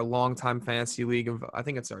our longtime fantasy league of, I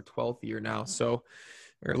think it's our 12th year now, so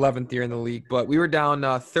or 11th year in the league. But we were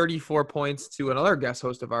down 34 points to another guest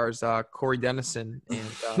host of ours, Corey Dennison,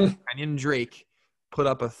 and Kenyon Drake put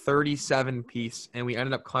up a 37 piece, and we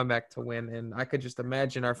ended up coming back to win. And I could just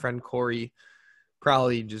imagine our friend Corey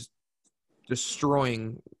probably just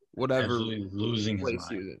destroying whatever. Absolutely losing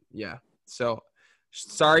his mind. Yeah. So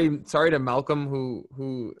sorry to Malcolm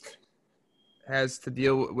who has to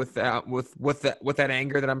deal with that with that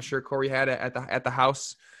anger that I'm sure Corey had at the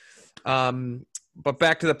house. But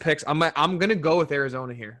back to the picks. I'm gonna go with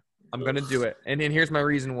Arizona here. I'm gonna do it, and here's my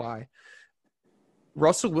reason why.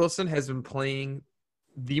 Russell Wilson has been playing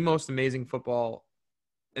the most amazing football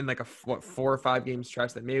in like a 4 or 5 game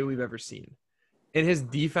stretch that maybe we've ever seen. And his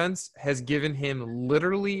defense has given him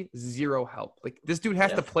literally zero help. Like, this dude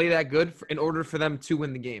has to play that good in order for them to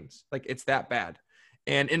win the games. Like, it's that bad.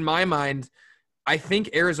 And in my mind, I think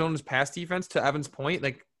Arizona's pass defense, to Evan's point,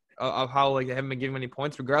 like of how like they haven't been giving any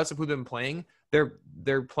points, regardless of who they've been playing,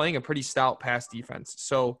 they're playing a pretty stout pass defense.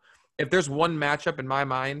 So if there's one matchup in my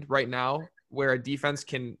mind right now where a defense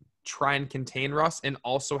can try and contain Russ and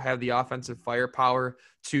also have the offensive firepower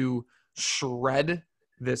to shred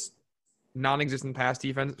this non-existent pass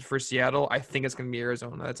defense for Seattle, I think it's going to be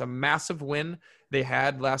Arizona. That's a massive win they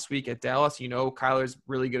had last week at Dallas. Kyler's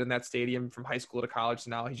really good in that stadium from high school to college.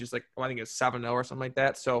 Now he's just like, I think it's 7-0 or something like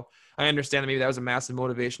that. So I understand that maybe that was a massive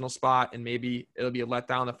motivational spot and maybe it'll be a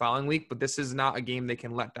letdown the following week, but this is not a game they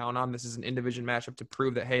can let down on. This is an in-division matchup to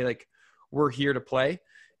prove that, hey, like, we're here to play.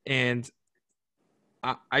 And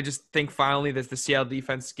I just think finally that the Seattle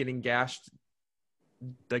defense getting gashed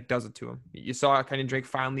like does it to him. You saw Kenyon Drake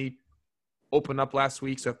finally open up last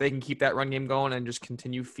week. So if they can keep that run game going and just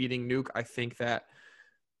continue feeding Nuke, I think that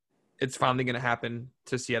it's finally going to happen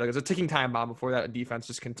to Seattle. It's a ticking time bomb before that defense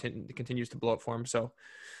just continues to blow up for him. So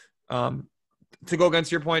to go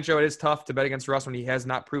against your point, Joe, it is tough to bet against Russ when he has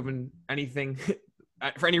not proven anything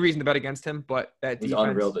for any reason to bet against him. But that he's defense,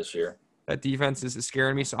 unreal this year. That defense is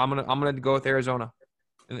scaring me. So I'm gonna go with Arizona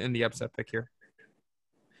in the upset pick here.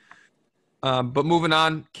 But moving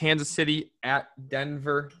on, Kansas City at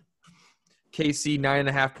Denver. KC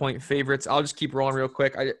 9.5 point favorites. I'll just keep rolling real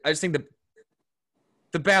quick. I just think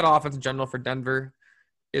the bad offense in general for Denver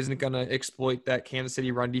isn't going to exploit that Kansas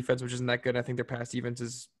City run defense, which isn't that good. I think their pass defense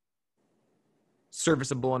is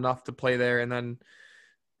serviceable enough to play there. And then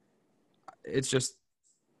it's just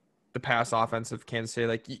the pass offense of Kansas City.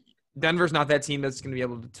 Like, Denver's not that team that's going to be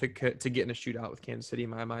able to get in a shootout with Kansas City in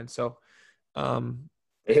my mind. So,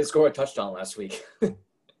 they didn't score a touchdown last week.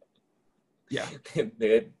 yeah,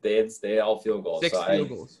 they had all field goals. 6 so field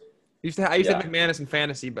goals. I used to have Yeah. McManus in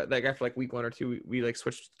fantasy, but like after like week 1 or 2, we like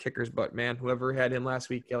switched kickers. But man, whoever had him last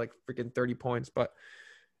week got like freaking 30 points. But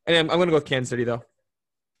and I'm going to go with Kansas City though.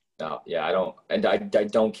 No, yeah, I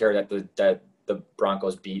don't care that the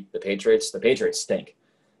Broncos beat the Patriots. The Patriots stink,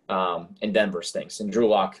 and Denver stinks, and Drew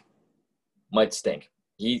Lock might stink.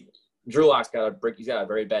 Drew Lock's he's got a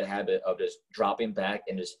very bad habit of just dropping back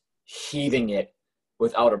and just heaving it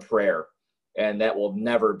without a prayer, and that will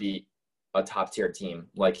never be a top tier team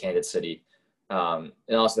like Kansas City. And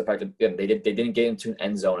also the fact that they didn't get into an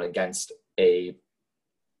end zone against a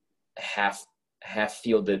half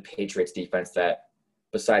fielded Patriots defense that,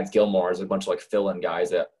 besides Gilmore, is a bunch of like fill-in guys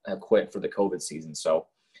that have quit for the COVID season. So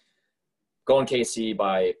going KC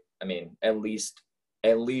by, at least a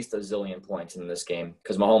zillion points in this game,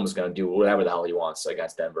 because Mahomes is going to do whatever the hell he wants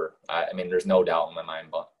against Denver. There's no doubt in my mind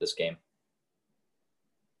about this game.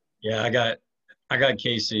 Yeah, I got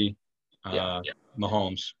KC. Yeah.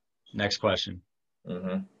 Mahomes. Next question.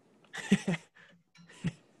 Mm-hmm.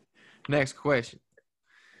 Next question.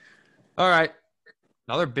 All right,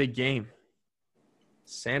 another big game.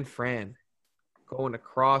 San Fran going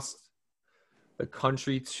across the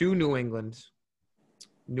country to New England.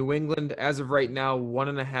 New England, as of right now,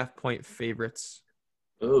 1.5-point favorites.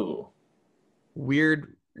 Ooh.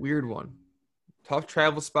 Weird one. Tough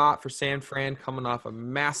travel spot for San Fran, coming off a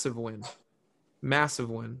massive win.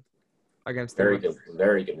 Against Very them.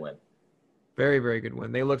 very good win. Very, very good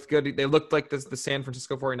win. They looked good. They looked like the San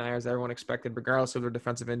Francisco 49ers everyone expected, regardless of their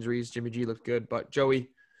defensive injuries. Jimmy G looked good. But, Joey,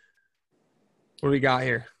 what do we got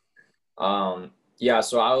here? Yeah,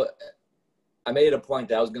 so I made it a point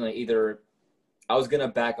that I was gonna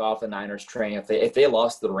back off the Niners train. If they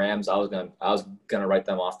lost to the Rams, I was gonna write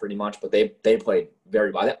them off pretty much. But they played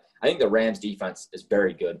very well. I think the Rams defense is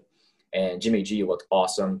very good, and Jimmy G looked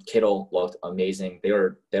awesome. Kittle looked amazing. They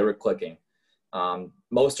were clicking.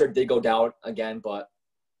 Mostert did go down again, but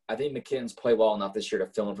I think McKinnon's played well enough this year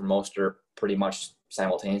to fill in for Mostert pretty much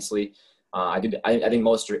simultaneously. I think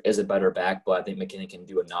Mostert is a better back, but I think McKinnon can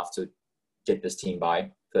do enough to get this team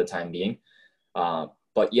by for the time being.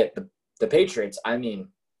 But yet the Patriots,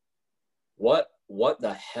 what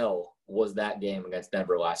the hell was that game against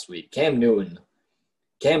Denver last week? Cam Newton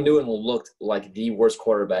looked like the worst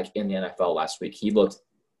quarterback in the NFL last week. He looked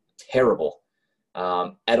terrible.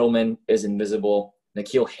 Edelman is invisible.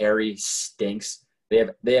 N'Keal Harry stinks.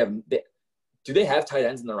 Do they have tight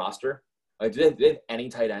ends in the roster? Like, do they have any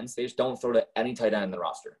tight ends? They just don't throw to any tight end in the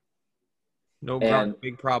roster. No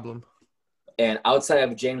big problem. And outside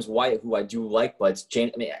of James White, who I do like, but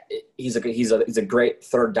he's a great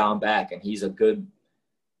third down back, and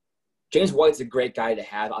James White's a great guy to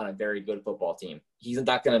have on a very good football team. He's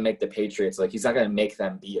not going to make the Patriots, he's not going to make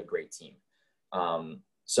them be a great team.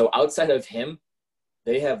 So outside of him,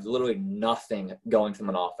 they have literally nothing going from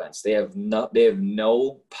an offense. They have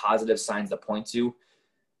no positive signs to point to.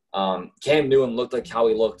 Cam Newton looked like how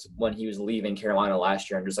he looked when he was leaving Carolina last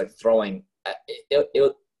year and just like throwing.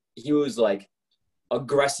 He was like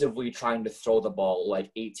aggressively trying to throw the ball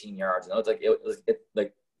like 18 yards, and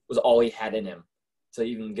it was all he had in him to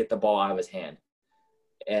even get the ball out of his hand.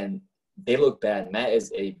 And they look bad. And that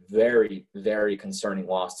is a very, very concerning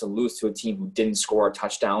loss to lose to a team who didn't score a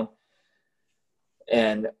touchdown.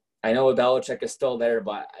 And I know Belichick is still there,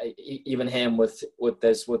 but even him with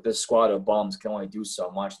this squad of bums can only do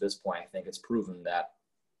so much at this point. I think it's proven that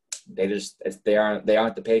they aren't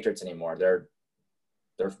the Patriots anymore. They're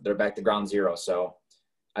back to ground zero. So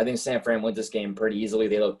I think San Fran wins this game pretty easily.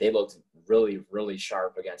 They looked really, really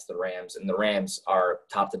sharp against the Rams, and the Rams are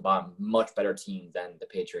top to bottom much better team than the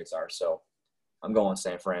Patriots are. So I'm going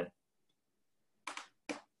San Fran.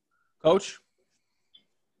 Coach?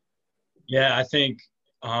 Yeah, I think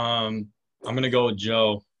I'm going to go with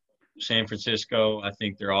Joe. San Francisco, I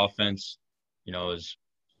think their offense, is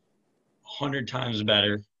 100 times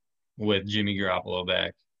better with Jimmy Garoppolo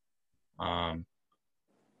back.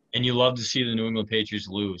 And you love to see the New England Patriots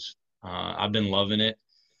lose. I've been loving it.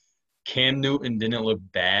 Cam Newton didn't look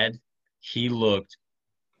bad. He looked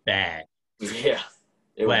bad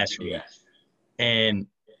last week. Yeah. And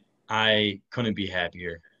I couldn't be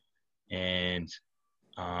happier. And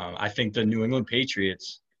I think the New England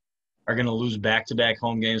Patriots are going to lose back-to-back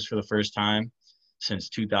home games for the first time since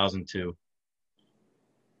 2002.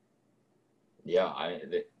 Yeah,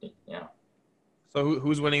 So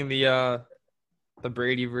who's winning the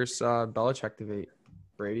Brady versus Belichick debate?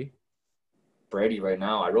 Brady right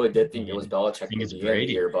now. I really did think it was Belichick I think it's at the end of the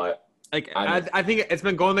Brady. year, but Like I think it's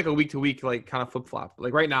been going like a week to week, like kind of flip flop.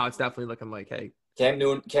 Like right now, it's definitely looking like, hey, Cam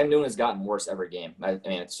Newton has gotten worse every game. I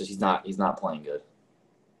mean, it's just he's not playing good.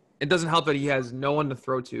 it doesn't help that he has no one to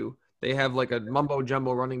throw to. They have like a mumbo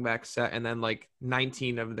jumbo running back set, and then like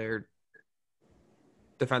 19 of their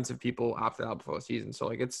defensive people opted out before the season. So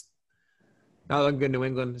like it's not looking good in New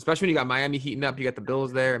England, especially when you got Miami heating up. You got the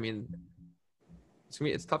Bills there. I mean,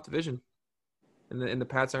 it's a tough division, and the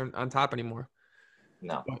Pats aren't on top anymore.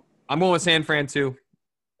 No, I'm going with San Fran too.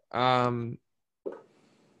 The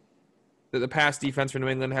pass defense for New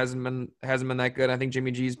England hasn't been that good. I think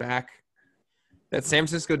Jimmy G's back. That San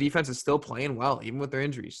Francisco defense is still playing well, even with their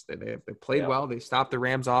injuries. They played well. They stopped the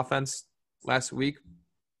Rams offense last week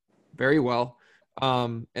very well.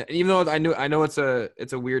 And even though I know it's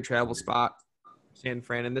a weird travel spot, San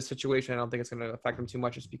Fran, in this situation, I don't think it's going to affect them too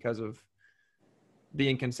much just because of the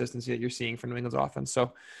inconsistency that you're seeing from New England's offense. So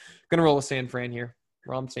going to roll with San Fran here.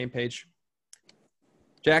 We're on the same page.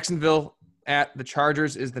 Jacksonville at the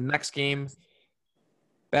Chargers is the next game.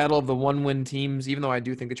 Battle of the one-win teams, even though I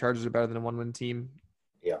do think the Chargers are better than a one-win team.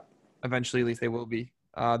 Yeah. Eventually, at least they will be.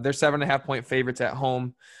 They're 7.5-point favorites at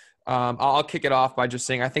home. I'll kick it off by just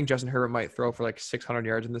saying I think Justin Herbert might throw for like 600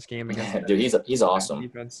 yards in this game against dude, he's awesome.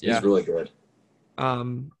 Defense. He's really good.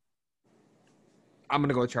 I'm going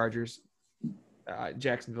to go with Chargers.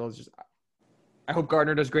 Jacksonville is just – I hope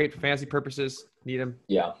Gardner does great for fantasy purposes. Need him.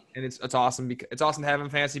 Yeah. And it's awesome because it's awesome to have him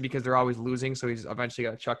fantasy because they're always losing, so he's eventually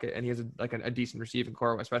got to chuck it, and he has a decent receiving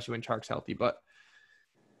core, especially when Chark's healthy. But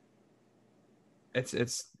it's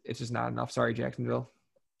just not enough. Sorry, Jacksonville.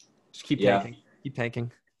 Just keep tanking. Keep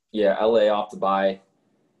tanking. Yeah, LA off the bye.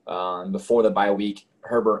 Before the bye week,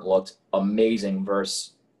 Herbert looked amazing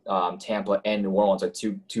versus Tampa and New Orleans, like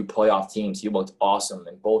two playoff teams. He looked awesome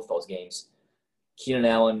in both those games. Keenan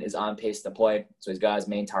Allen is on pace to play, so he's got his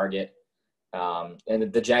main target.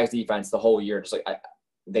 And the Jags defense the whole year, just like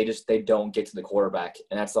they don't get to the quarterback,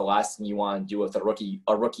 and that's the last thing you want to do with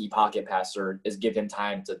a rookie pocket passer is give him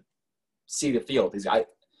time to see the field.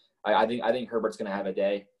 I think Herbert's going to have a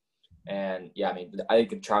day, and yeah, I mean I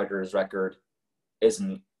think the Chargers' record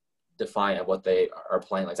isn't defiant of what they are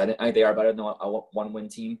playing like. I think they are better than a one-win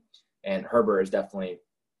team, and Herbert is definitely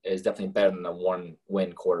better than a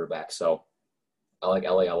one-win quarterback. So I like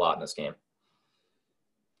LA a lot in this game.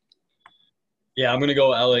 Yeah, I'm going to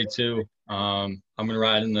go LA too. I'm going to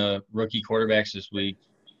ride in the rookie quarterbacks this week.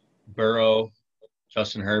 Burrow,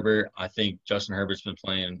 Justin Herbert. I think Justin Herbert's been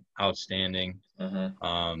playing outstanding.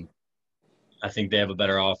 Mm-hmm. I think they have a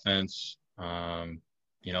better offense. And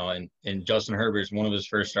Justin Herbert's one of his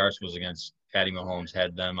first starts was against Patty Mahomes,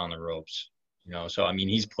 had them on the ropes. So I mean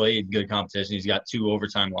he's played good competition. He's got 2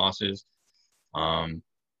 overtime losses.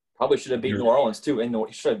 Probably should have beat New Orleans too, and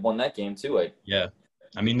he should have won that game too. Yeah,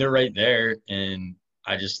 I mean they're right there, and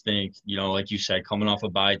I just think like you said, coming off a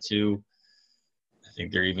bye too, I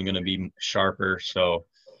think they're even going to be sharper. So,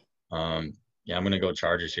 I'm going to go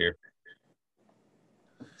Chargers here.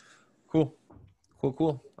 Cool.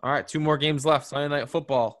 All right, 2 more games left. Sunday Night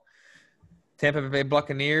Football. Tampa Bay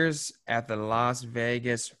Buccaneers at the Las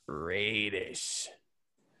Vegas Raiders.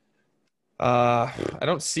 I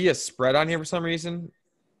don't see a spread on here for some reason.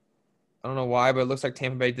 I don't know why, but it looks like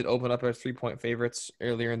Tampa Bay did open up as 3-point favorites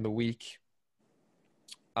earlier in the week.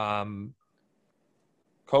 Coach,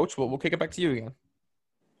 we'll kick it back to you again.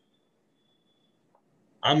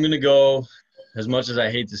 I'm going to go, as much as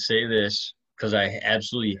I hate to say this, because I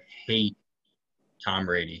absolutely hate Tom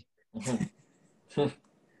Brady.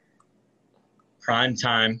 Prime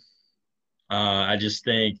time. I just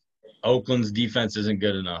think Oakland's defense isn't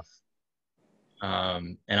good enough.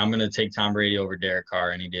 And I'm going to take Tom Brady over Derek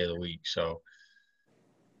Carr any day of the week. So,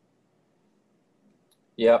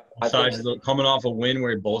 yeah, coming off a win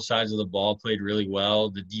where both sides of the ball played really well.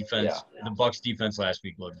 The defense, the Bucs defense last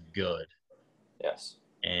week looked good. Yes.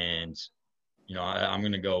 And I'm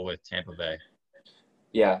going to go with Tampa Bay.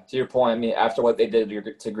 Yeah, to your point, I mean, after what they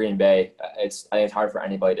did to Green Bay, I think it's hard for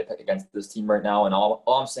anybody to pick against this team right now. And all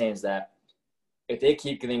I'm saying is that if they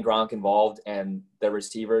keep getting Gronk involved and the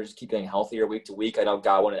receivers keep getting healthier week to week, I know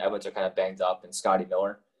Godwin and Evans are kind of banged up, and Scotty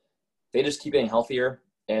Miller. They just keep getting healthier,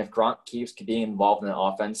 and if Gronk keeps being involved in the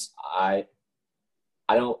offense, I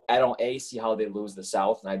don't see how they lose the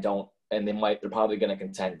South, and they're probably going to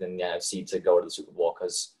contend in the NFC to go to the Super Bowl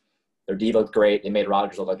because their D looked great. They made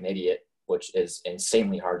Rodgers look like an idiot, which is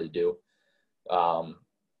insanely hard to do.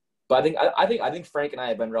 But I think Frank and I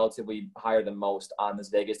have been relatively higher than most on this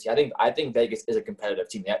Vegas team. I think Vegas is a competitive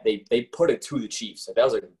team. They put it to the Chiefs. So that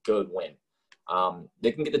was a good win.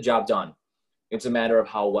 They can get the job done. It's a matter of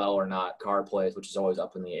how well or not Carr plays, which is always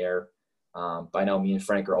up in the air. But I know me and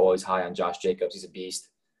Frank are always high on Josh Jacobs. He's a beast.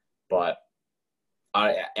 But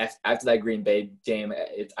after that Green Bay game,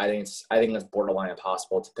 I think it's borderline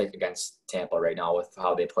impossible to pick against Tampa right now with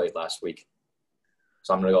how they played last week.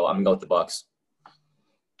 So I'm gonna go with the Bucs.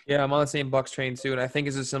 Yeah, I'm on the same Bucs train too, and I think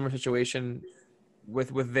it's a similar situation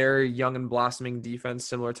with their young and blossoming defense,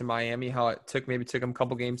 similar to Miami. How it took them a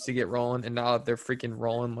couple games to get rolling, and now that they're freaking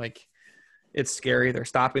rolling, like it's scary. They're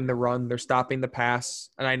stopping the run, they're stopping the pass,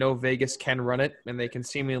 and I know Vegas can run it and they can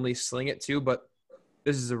seemingly sling it too, but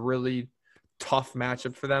this is a really tough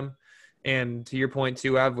matchup for them. And to your point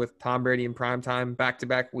too, Ev, with Tom Brady in primetime,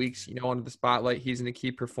 back-to-back weeks, under the spotlight, he's going to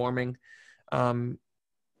keep performing. They're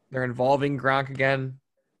involving Gronk again.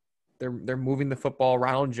 They're moving the football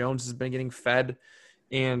around. Jones has been getting fed.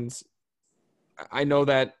 And I know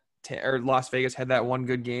that Las Vegas had that one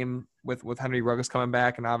good game with Henry Ruggs coming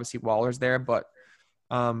back, and obviously Waller's there. But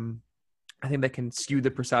I think they can skew the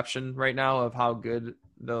perception right now of how good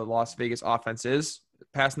the Las Vegas offense is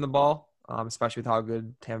passing the ball, especially with how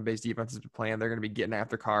good Tampa Bay's defense has been playing. They're going to be getting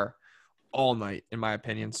after Carr all night, in my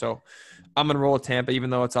opinion. So I'm going to roll with Tampa, even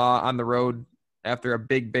though it's on the road after a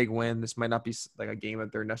big, big win. This might not be like a game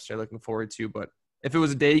that they're necessarily looking forward to, but if it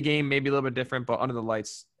was a day game, maybe a little bit different, but under the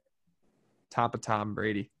lights, top of Tom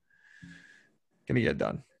Brady. Going to get it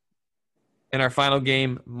done. In our final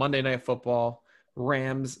game, Monday Night Football,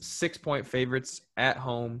 Rams 6-point favorites at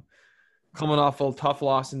home, coming off a tough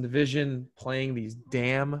loss in division, playing these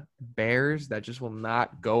damn Bears that just will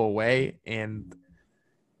not go away. And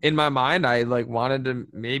in my mind, I wanted to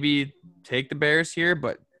maybe take the Bears here,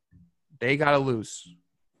 but they got to lose.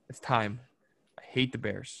 It's time. I hate the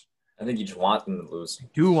Bears. I think you just want them to lose. I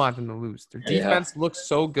do want them to lose. Their defense looks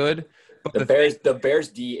so good, but the Bears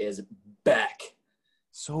D is back.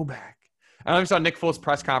 So back. I only saw Nick Foles'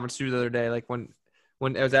 press conference too the other day, like when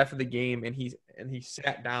it was after the game, and he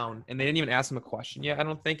sat down, and they didn't even ask him a question yet, I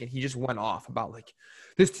don't think, and he just went off about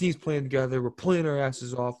this team's playing together, we're playing our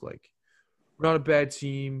asses off, we're not a bad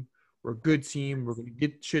team, we're a good team, we're gonna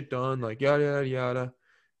get shit done, yada yada yada.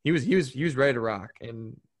 He was ready to rock,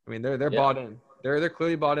 and I mean they're bought in. They're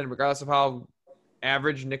clearly bought in, regardless of how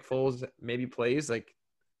average Nick Foles maybe plays.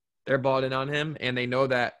 They're bought in on him, and they know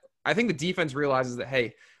that. I think the defense realizes that, hey,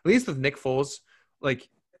 at least with Nick Foles,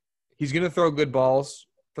 he's going to throw good balls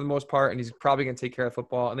for the most part, and he's probably going to take care of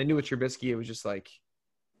football. And they knew with Trubisky, it was just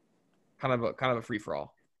kind of a free for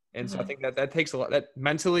all. And so I think that takes a lot. That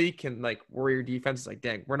mentally can worry your defense. It's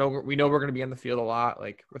dang, we know we're going to be on the field a lot.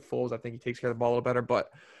 With Foles, I think he takes care of the ball a little better.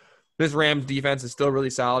 But this Rams defense is still really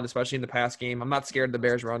solid, especially in the pass game. I'm not scared of the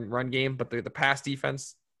Bears run game, but the pass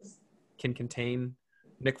defense can contain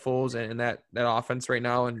Nick Foles and that offense right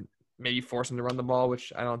now, and maybe force him to run the ball,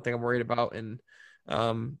 which I don't think I'm worried about. And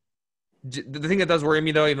the thing that does worry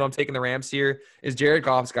me, though, even though I'm taking the Rams here, is Jared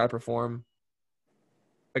Goff's got to perform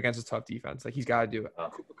against a tough defense. He's got to do it.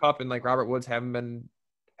 Cooper Kupp and Robert Woods haven't been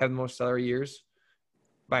the most stellar years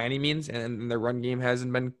by any means, and their run game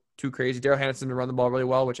hasn't been too crazy. Darrell Henderson can run the ball really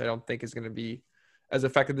well, which I don't think is going to be as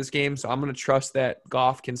effective this game. So I'm going to trust that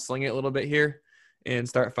Goff can sling it a little bit here and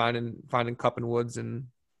start finding Kupp and Woods and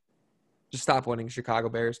just stop winning Chicago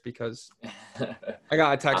Bears, because I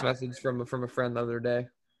got a text message from a friend the other day.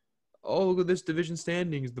 Oh, look at this division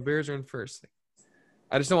standings. The Bears are in first.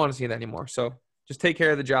 I just don't want to see that anymore. So just take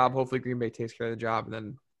care of the job. Hopefully Green Bay takes care of the job, and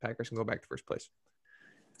then Packers can go back to first place.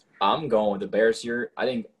 I'm going with the Bears here. I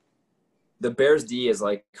think the Bears D is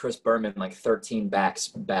like Chris Berman, 13 backs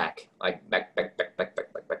back. Back.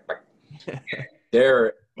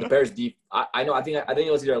 They're the Bears D. I know. I think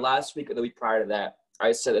it was either last week or the week prior to that.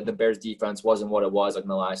 I said that the Bears defense wasn't what it was in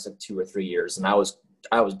the last 2 or 3 years, and I was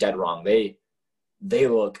dead wrong. They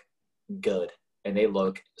look good and they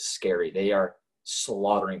look scary. They are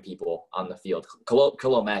slaughtering people on the field.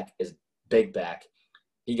 Khalil Mack is big back.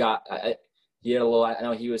 He had a little. I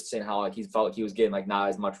know he was saying how he felt like he was getting not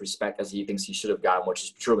as much respect as he thinks he should have gotten, which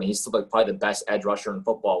is true. And he's still probably the best edge rusher in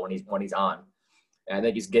football when he's on. And I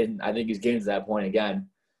think he's getting to that point again.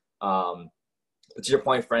 But to your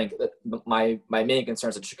point, Frank, my main concern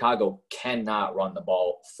is that Chicago cannot run the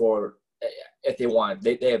ball if they want.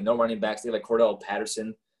 They have no running backs. They have Cordell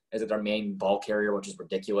Patterson as their main ball carrier, which is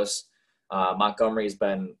ridiculous. Montgomery's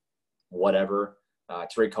been whatever.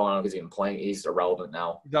 Tariq Cohen, because he's been playing, he's irrelevant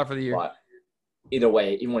now. He's out for the year. But either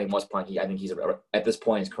way, even when he was playing, I think he's at this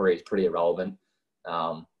point in his career, he's pretty irrelevant.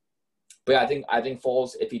 But yeah, I think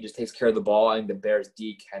Foles, if he just takes care of the ball, I think the Bears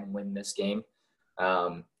D can win this game.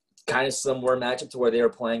 Kind of similar matchup to where they were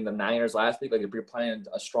playing the Niners last week. If you're playing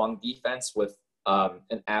a strong defense with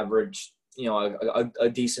an average, a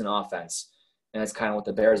decent offense. And that's kind of what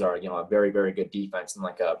the Bears are, a very, very good defense and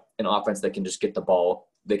an offense that can just get the ball.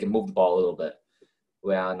 They can move the ball a little bit.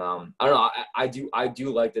 when I don't know. I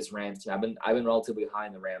do like this Rams team. I've been relatively high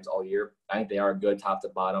in the Rams all year. I think they are good top to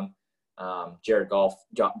bottom. Jared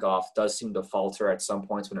Goff does seem to falter at some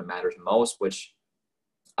points when it matters most, which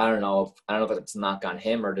I don't know if it's a knock on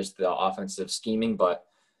him or just the offensive scheming, but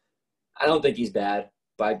I don't think he's bad.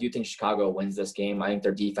 But I do think Chicago wins this game. I think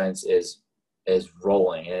their defense is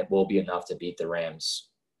rolling, and it will be enough to beat the Rams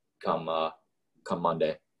come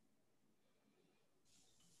Monday.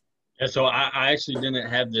 Yeah, so I actually didn't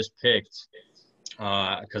have this picked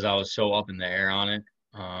because I was so up in the air on it.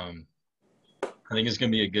 I think it's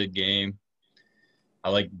going to be a good game. I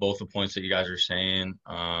like both the points that you guys are saying.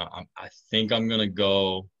 I think I'm going to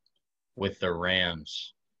go with the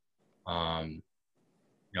Rams.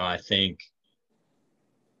 I think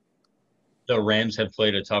the Rams have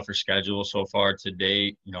played a tougher schedule so far to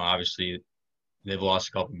date. Obviously they've lost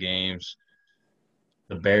a couple games.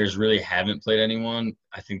 The Bears really haven't played anyone.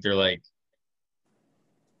 I think they're like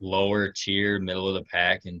lower tier, middle of the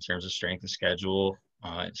pack in terms of strength of schedule,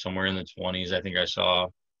 somewhere in the 20s. I think I saw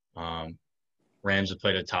Rams have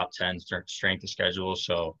played a top 10 strength of schedule.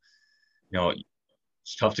 So,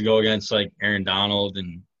 it's tough to go against like Aaron Donald.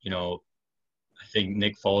 And, I think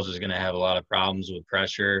Nick Foles is going to have a lot of problems with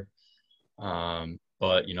pressure.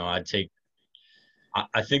 But, I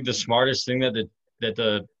think the smartest thing that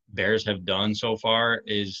the Bears have done so far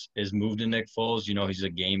is moved to Nick Foles. He's a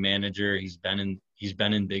game manager. He's been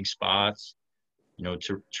in big spots.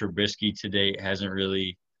 Trubisky to date hasn't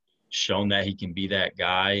really shown that he can be that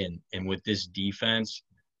guy. And with this defense,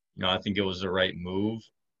 I think it was the right move.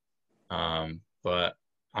 But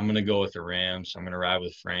I'm going to go with the Rams. I'm going to ride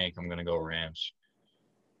with Frank. I'm going to go Rams.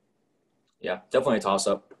 Yeah, definitely a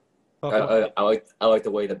toss-up. Okay. I like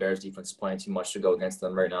the way the Bears defense is playing too much to go against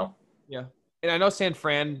them right now. Yeah. And I know San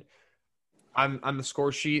Fran on the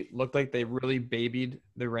score sheet looked like they really babied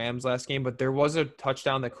the Rams last game, but there was a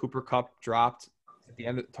touchdown that Cooper Kupp dropped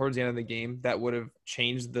towards the end of the game that would have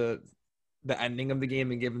changed the ending of the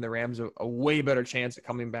game and given the Rams a way better chance at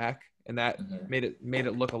coming back. And that made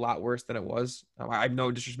it look a lot worse than it was. I have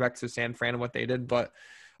no disrespect to San Fran and what they did, but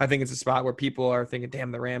I think it's a spot where people are thinking,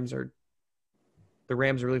 damn, the Rams are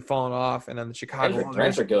really falling off. And then the Chicago the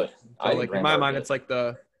Rams are good. So in my mind, it's like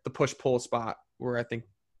the push-pull spot where I think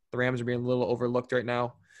the Rams are being a little overlooked right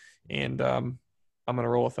now. And I'm going to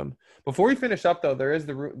roll with them. Before we finish up, though, there is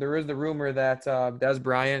the rumor that Dez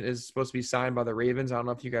Bryant is supposed to be signed by the Ravens. I don't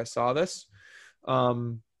know if you guys saw this.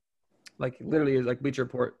 Literally, Bleacher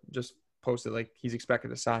Report just posted, he's expected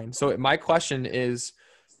to sign. So my question is,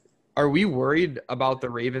 are we worried about the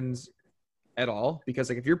Ravens at all?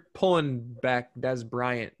 Because, if you're pulling back Dez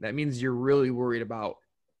Bryant, that means you're really worried about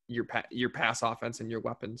your pass offense and your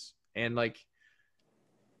weapons. And,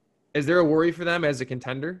 is there a worry for them as a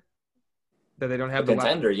contender that they don't have the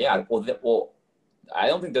contender? weapons? Yeah. Well, I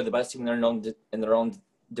don't think they're the best team in their own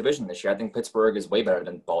division this year. I think Pittsburgh is way better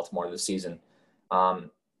than Baltimore this season. And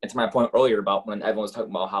to my point earlier about when everyone was talking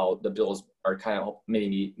about how the Bills are kind of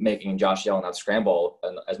maybe making Josh Allen not scramble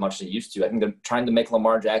as much as he used to. I think they're trying to make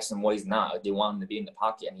Lamar Jackson what he's not. They want him to be in the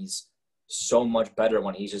pocket, and he's so much better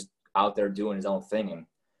when he's just out there doing his own thing. And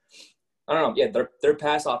I don't know. Yeah, their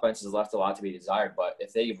pass offense has left a lot to be desired, but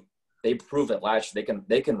if they proved it last year,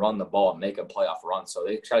 they can run the ball and make a playoff run. So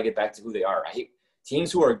they try to get back to who they are. I hate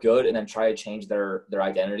teams who are good and then try to change their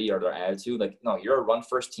identity or their attitude. No, you're a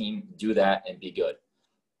run-first team. Do that and be good.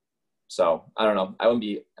 So I don't know.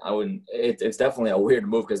 It's definitely a weird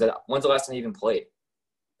move because when's the last time you even played?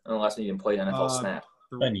 I don't know the last time you even played NFL snap.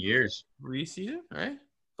 10 years. Reseason, right?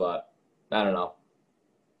 But I don't know.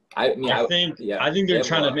 I think they're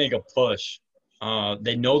trying to make a push.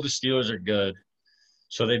 They know the Steelers are good,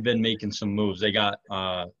 so they've been making some moves. They got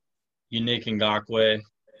Yannick Ngakoue.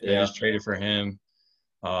 They just traded for him.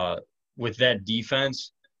 With that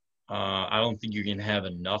defense, I don't think you can have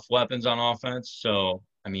enough weapons on offense. So,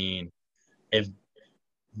 if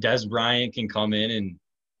Dez Bryant can come in and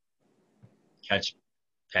catch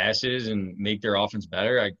passes and make their offense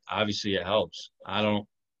better, obviously it helps. I don't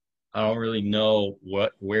really know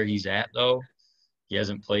where he's at though. He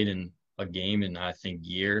hasn't played in a game in I think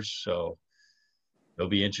years, so it'll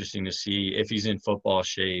be interesting to see if he's in football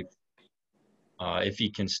shape, if he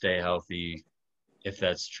can stay healthy, if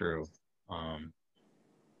that's true.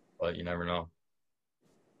 But you never know.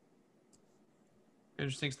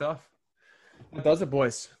 Interesting stuff. That does it,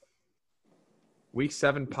 boys. Week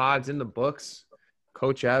 7 pods in the books.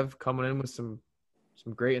 Coach Ev coming in with some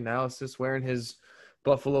great analysis, wearing his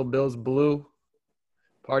Buffalo Bills blue.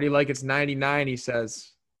 Party like it's 99, he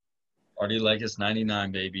says. Party like it's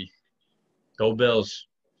 99, baby. Go Bills.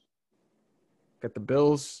 Got the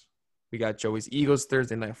Bills We got Joey's Eagles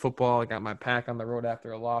Thursday night football. I got my pack on the road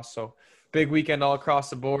after a loss. So big weekend all across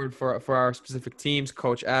the board for our specific teams.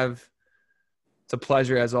 Coach Ev, it's a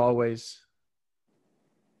pleasure as always.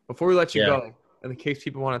 Before we let you go, in case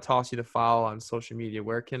people want to toss you the follow on social media,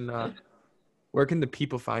 where can the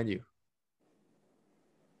people find you?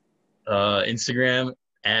 Instagram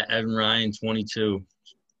at Evan Ryan 22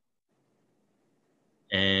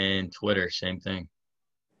 and Twitter, same thing.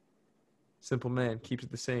 Simple man, keeps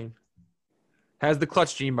it the same. Has the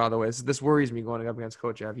clutch gene, by the way. This worries me going up against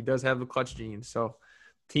Coach Ev. He does have the clutch gene, so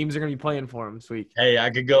teams are going to be playing for him this week. Hey, I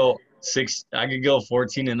could go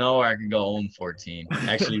 14-0, or I could go 0-14.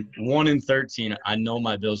 Actually, 1-13. I know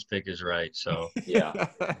my Bills pick is right, so yeah,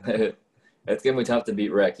 it's gonna be tough to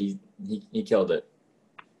beat Rick. He killed it.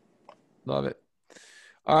 Love it.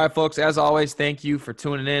 All right, folks. As always, thank you for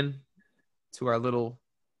tuning in to our little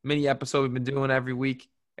mini episode we've been doing every week.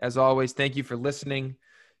 As always, thank you for listening.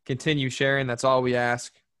 Continue sharing. That's all we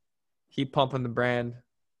ask. Keep pumping the brand.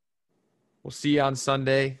 We'll see you on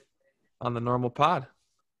Sunday on the normal pod.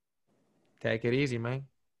 Take it easy, man.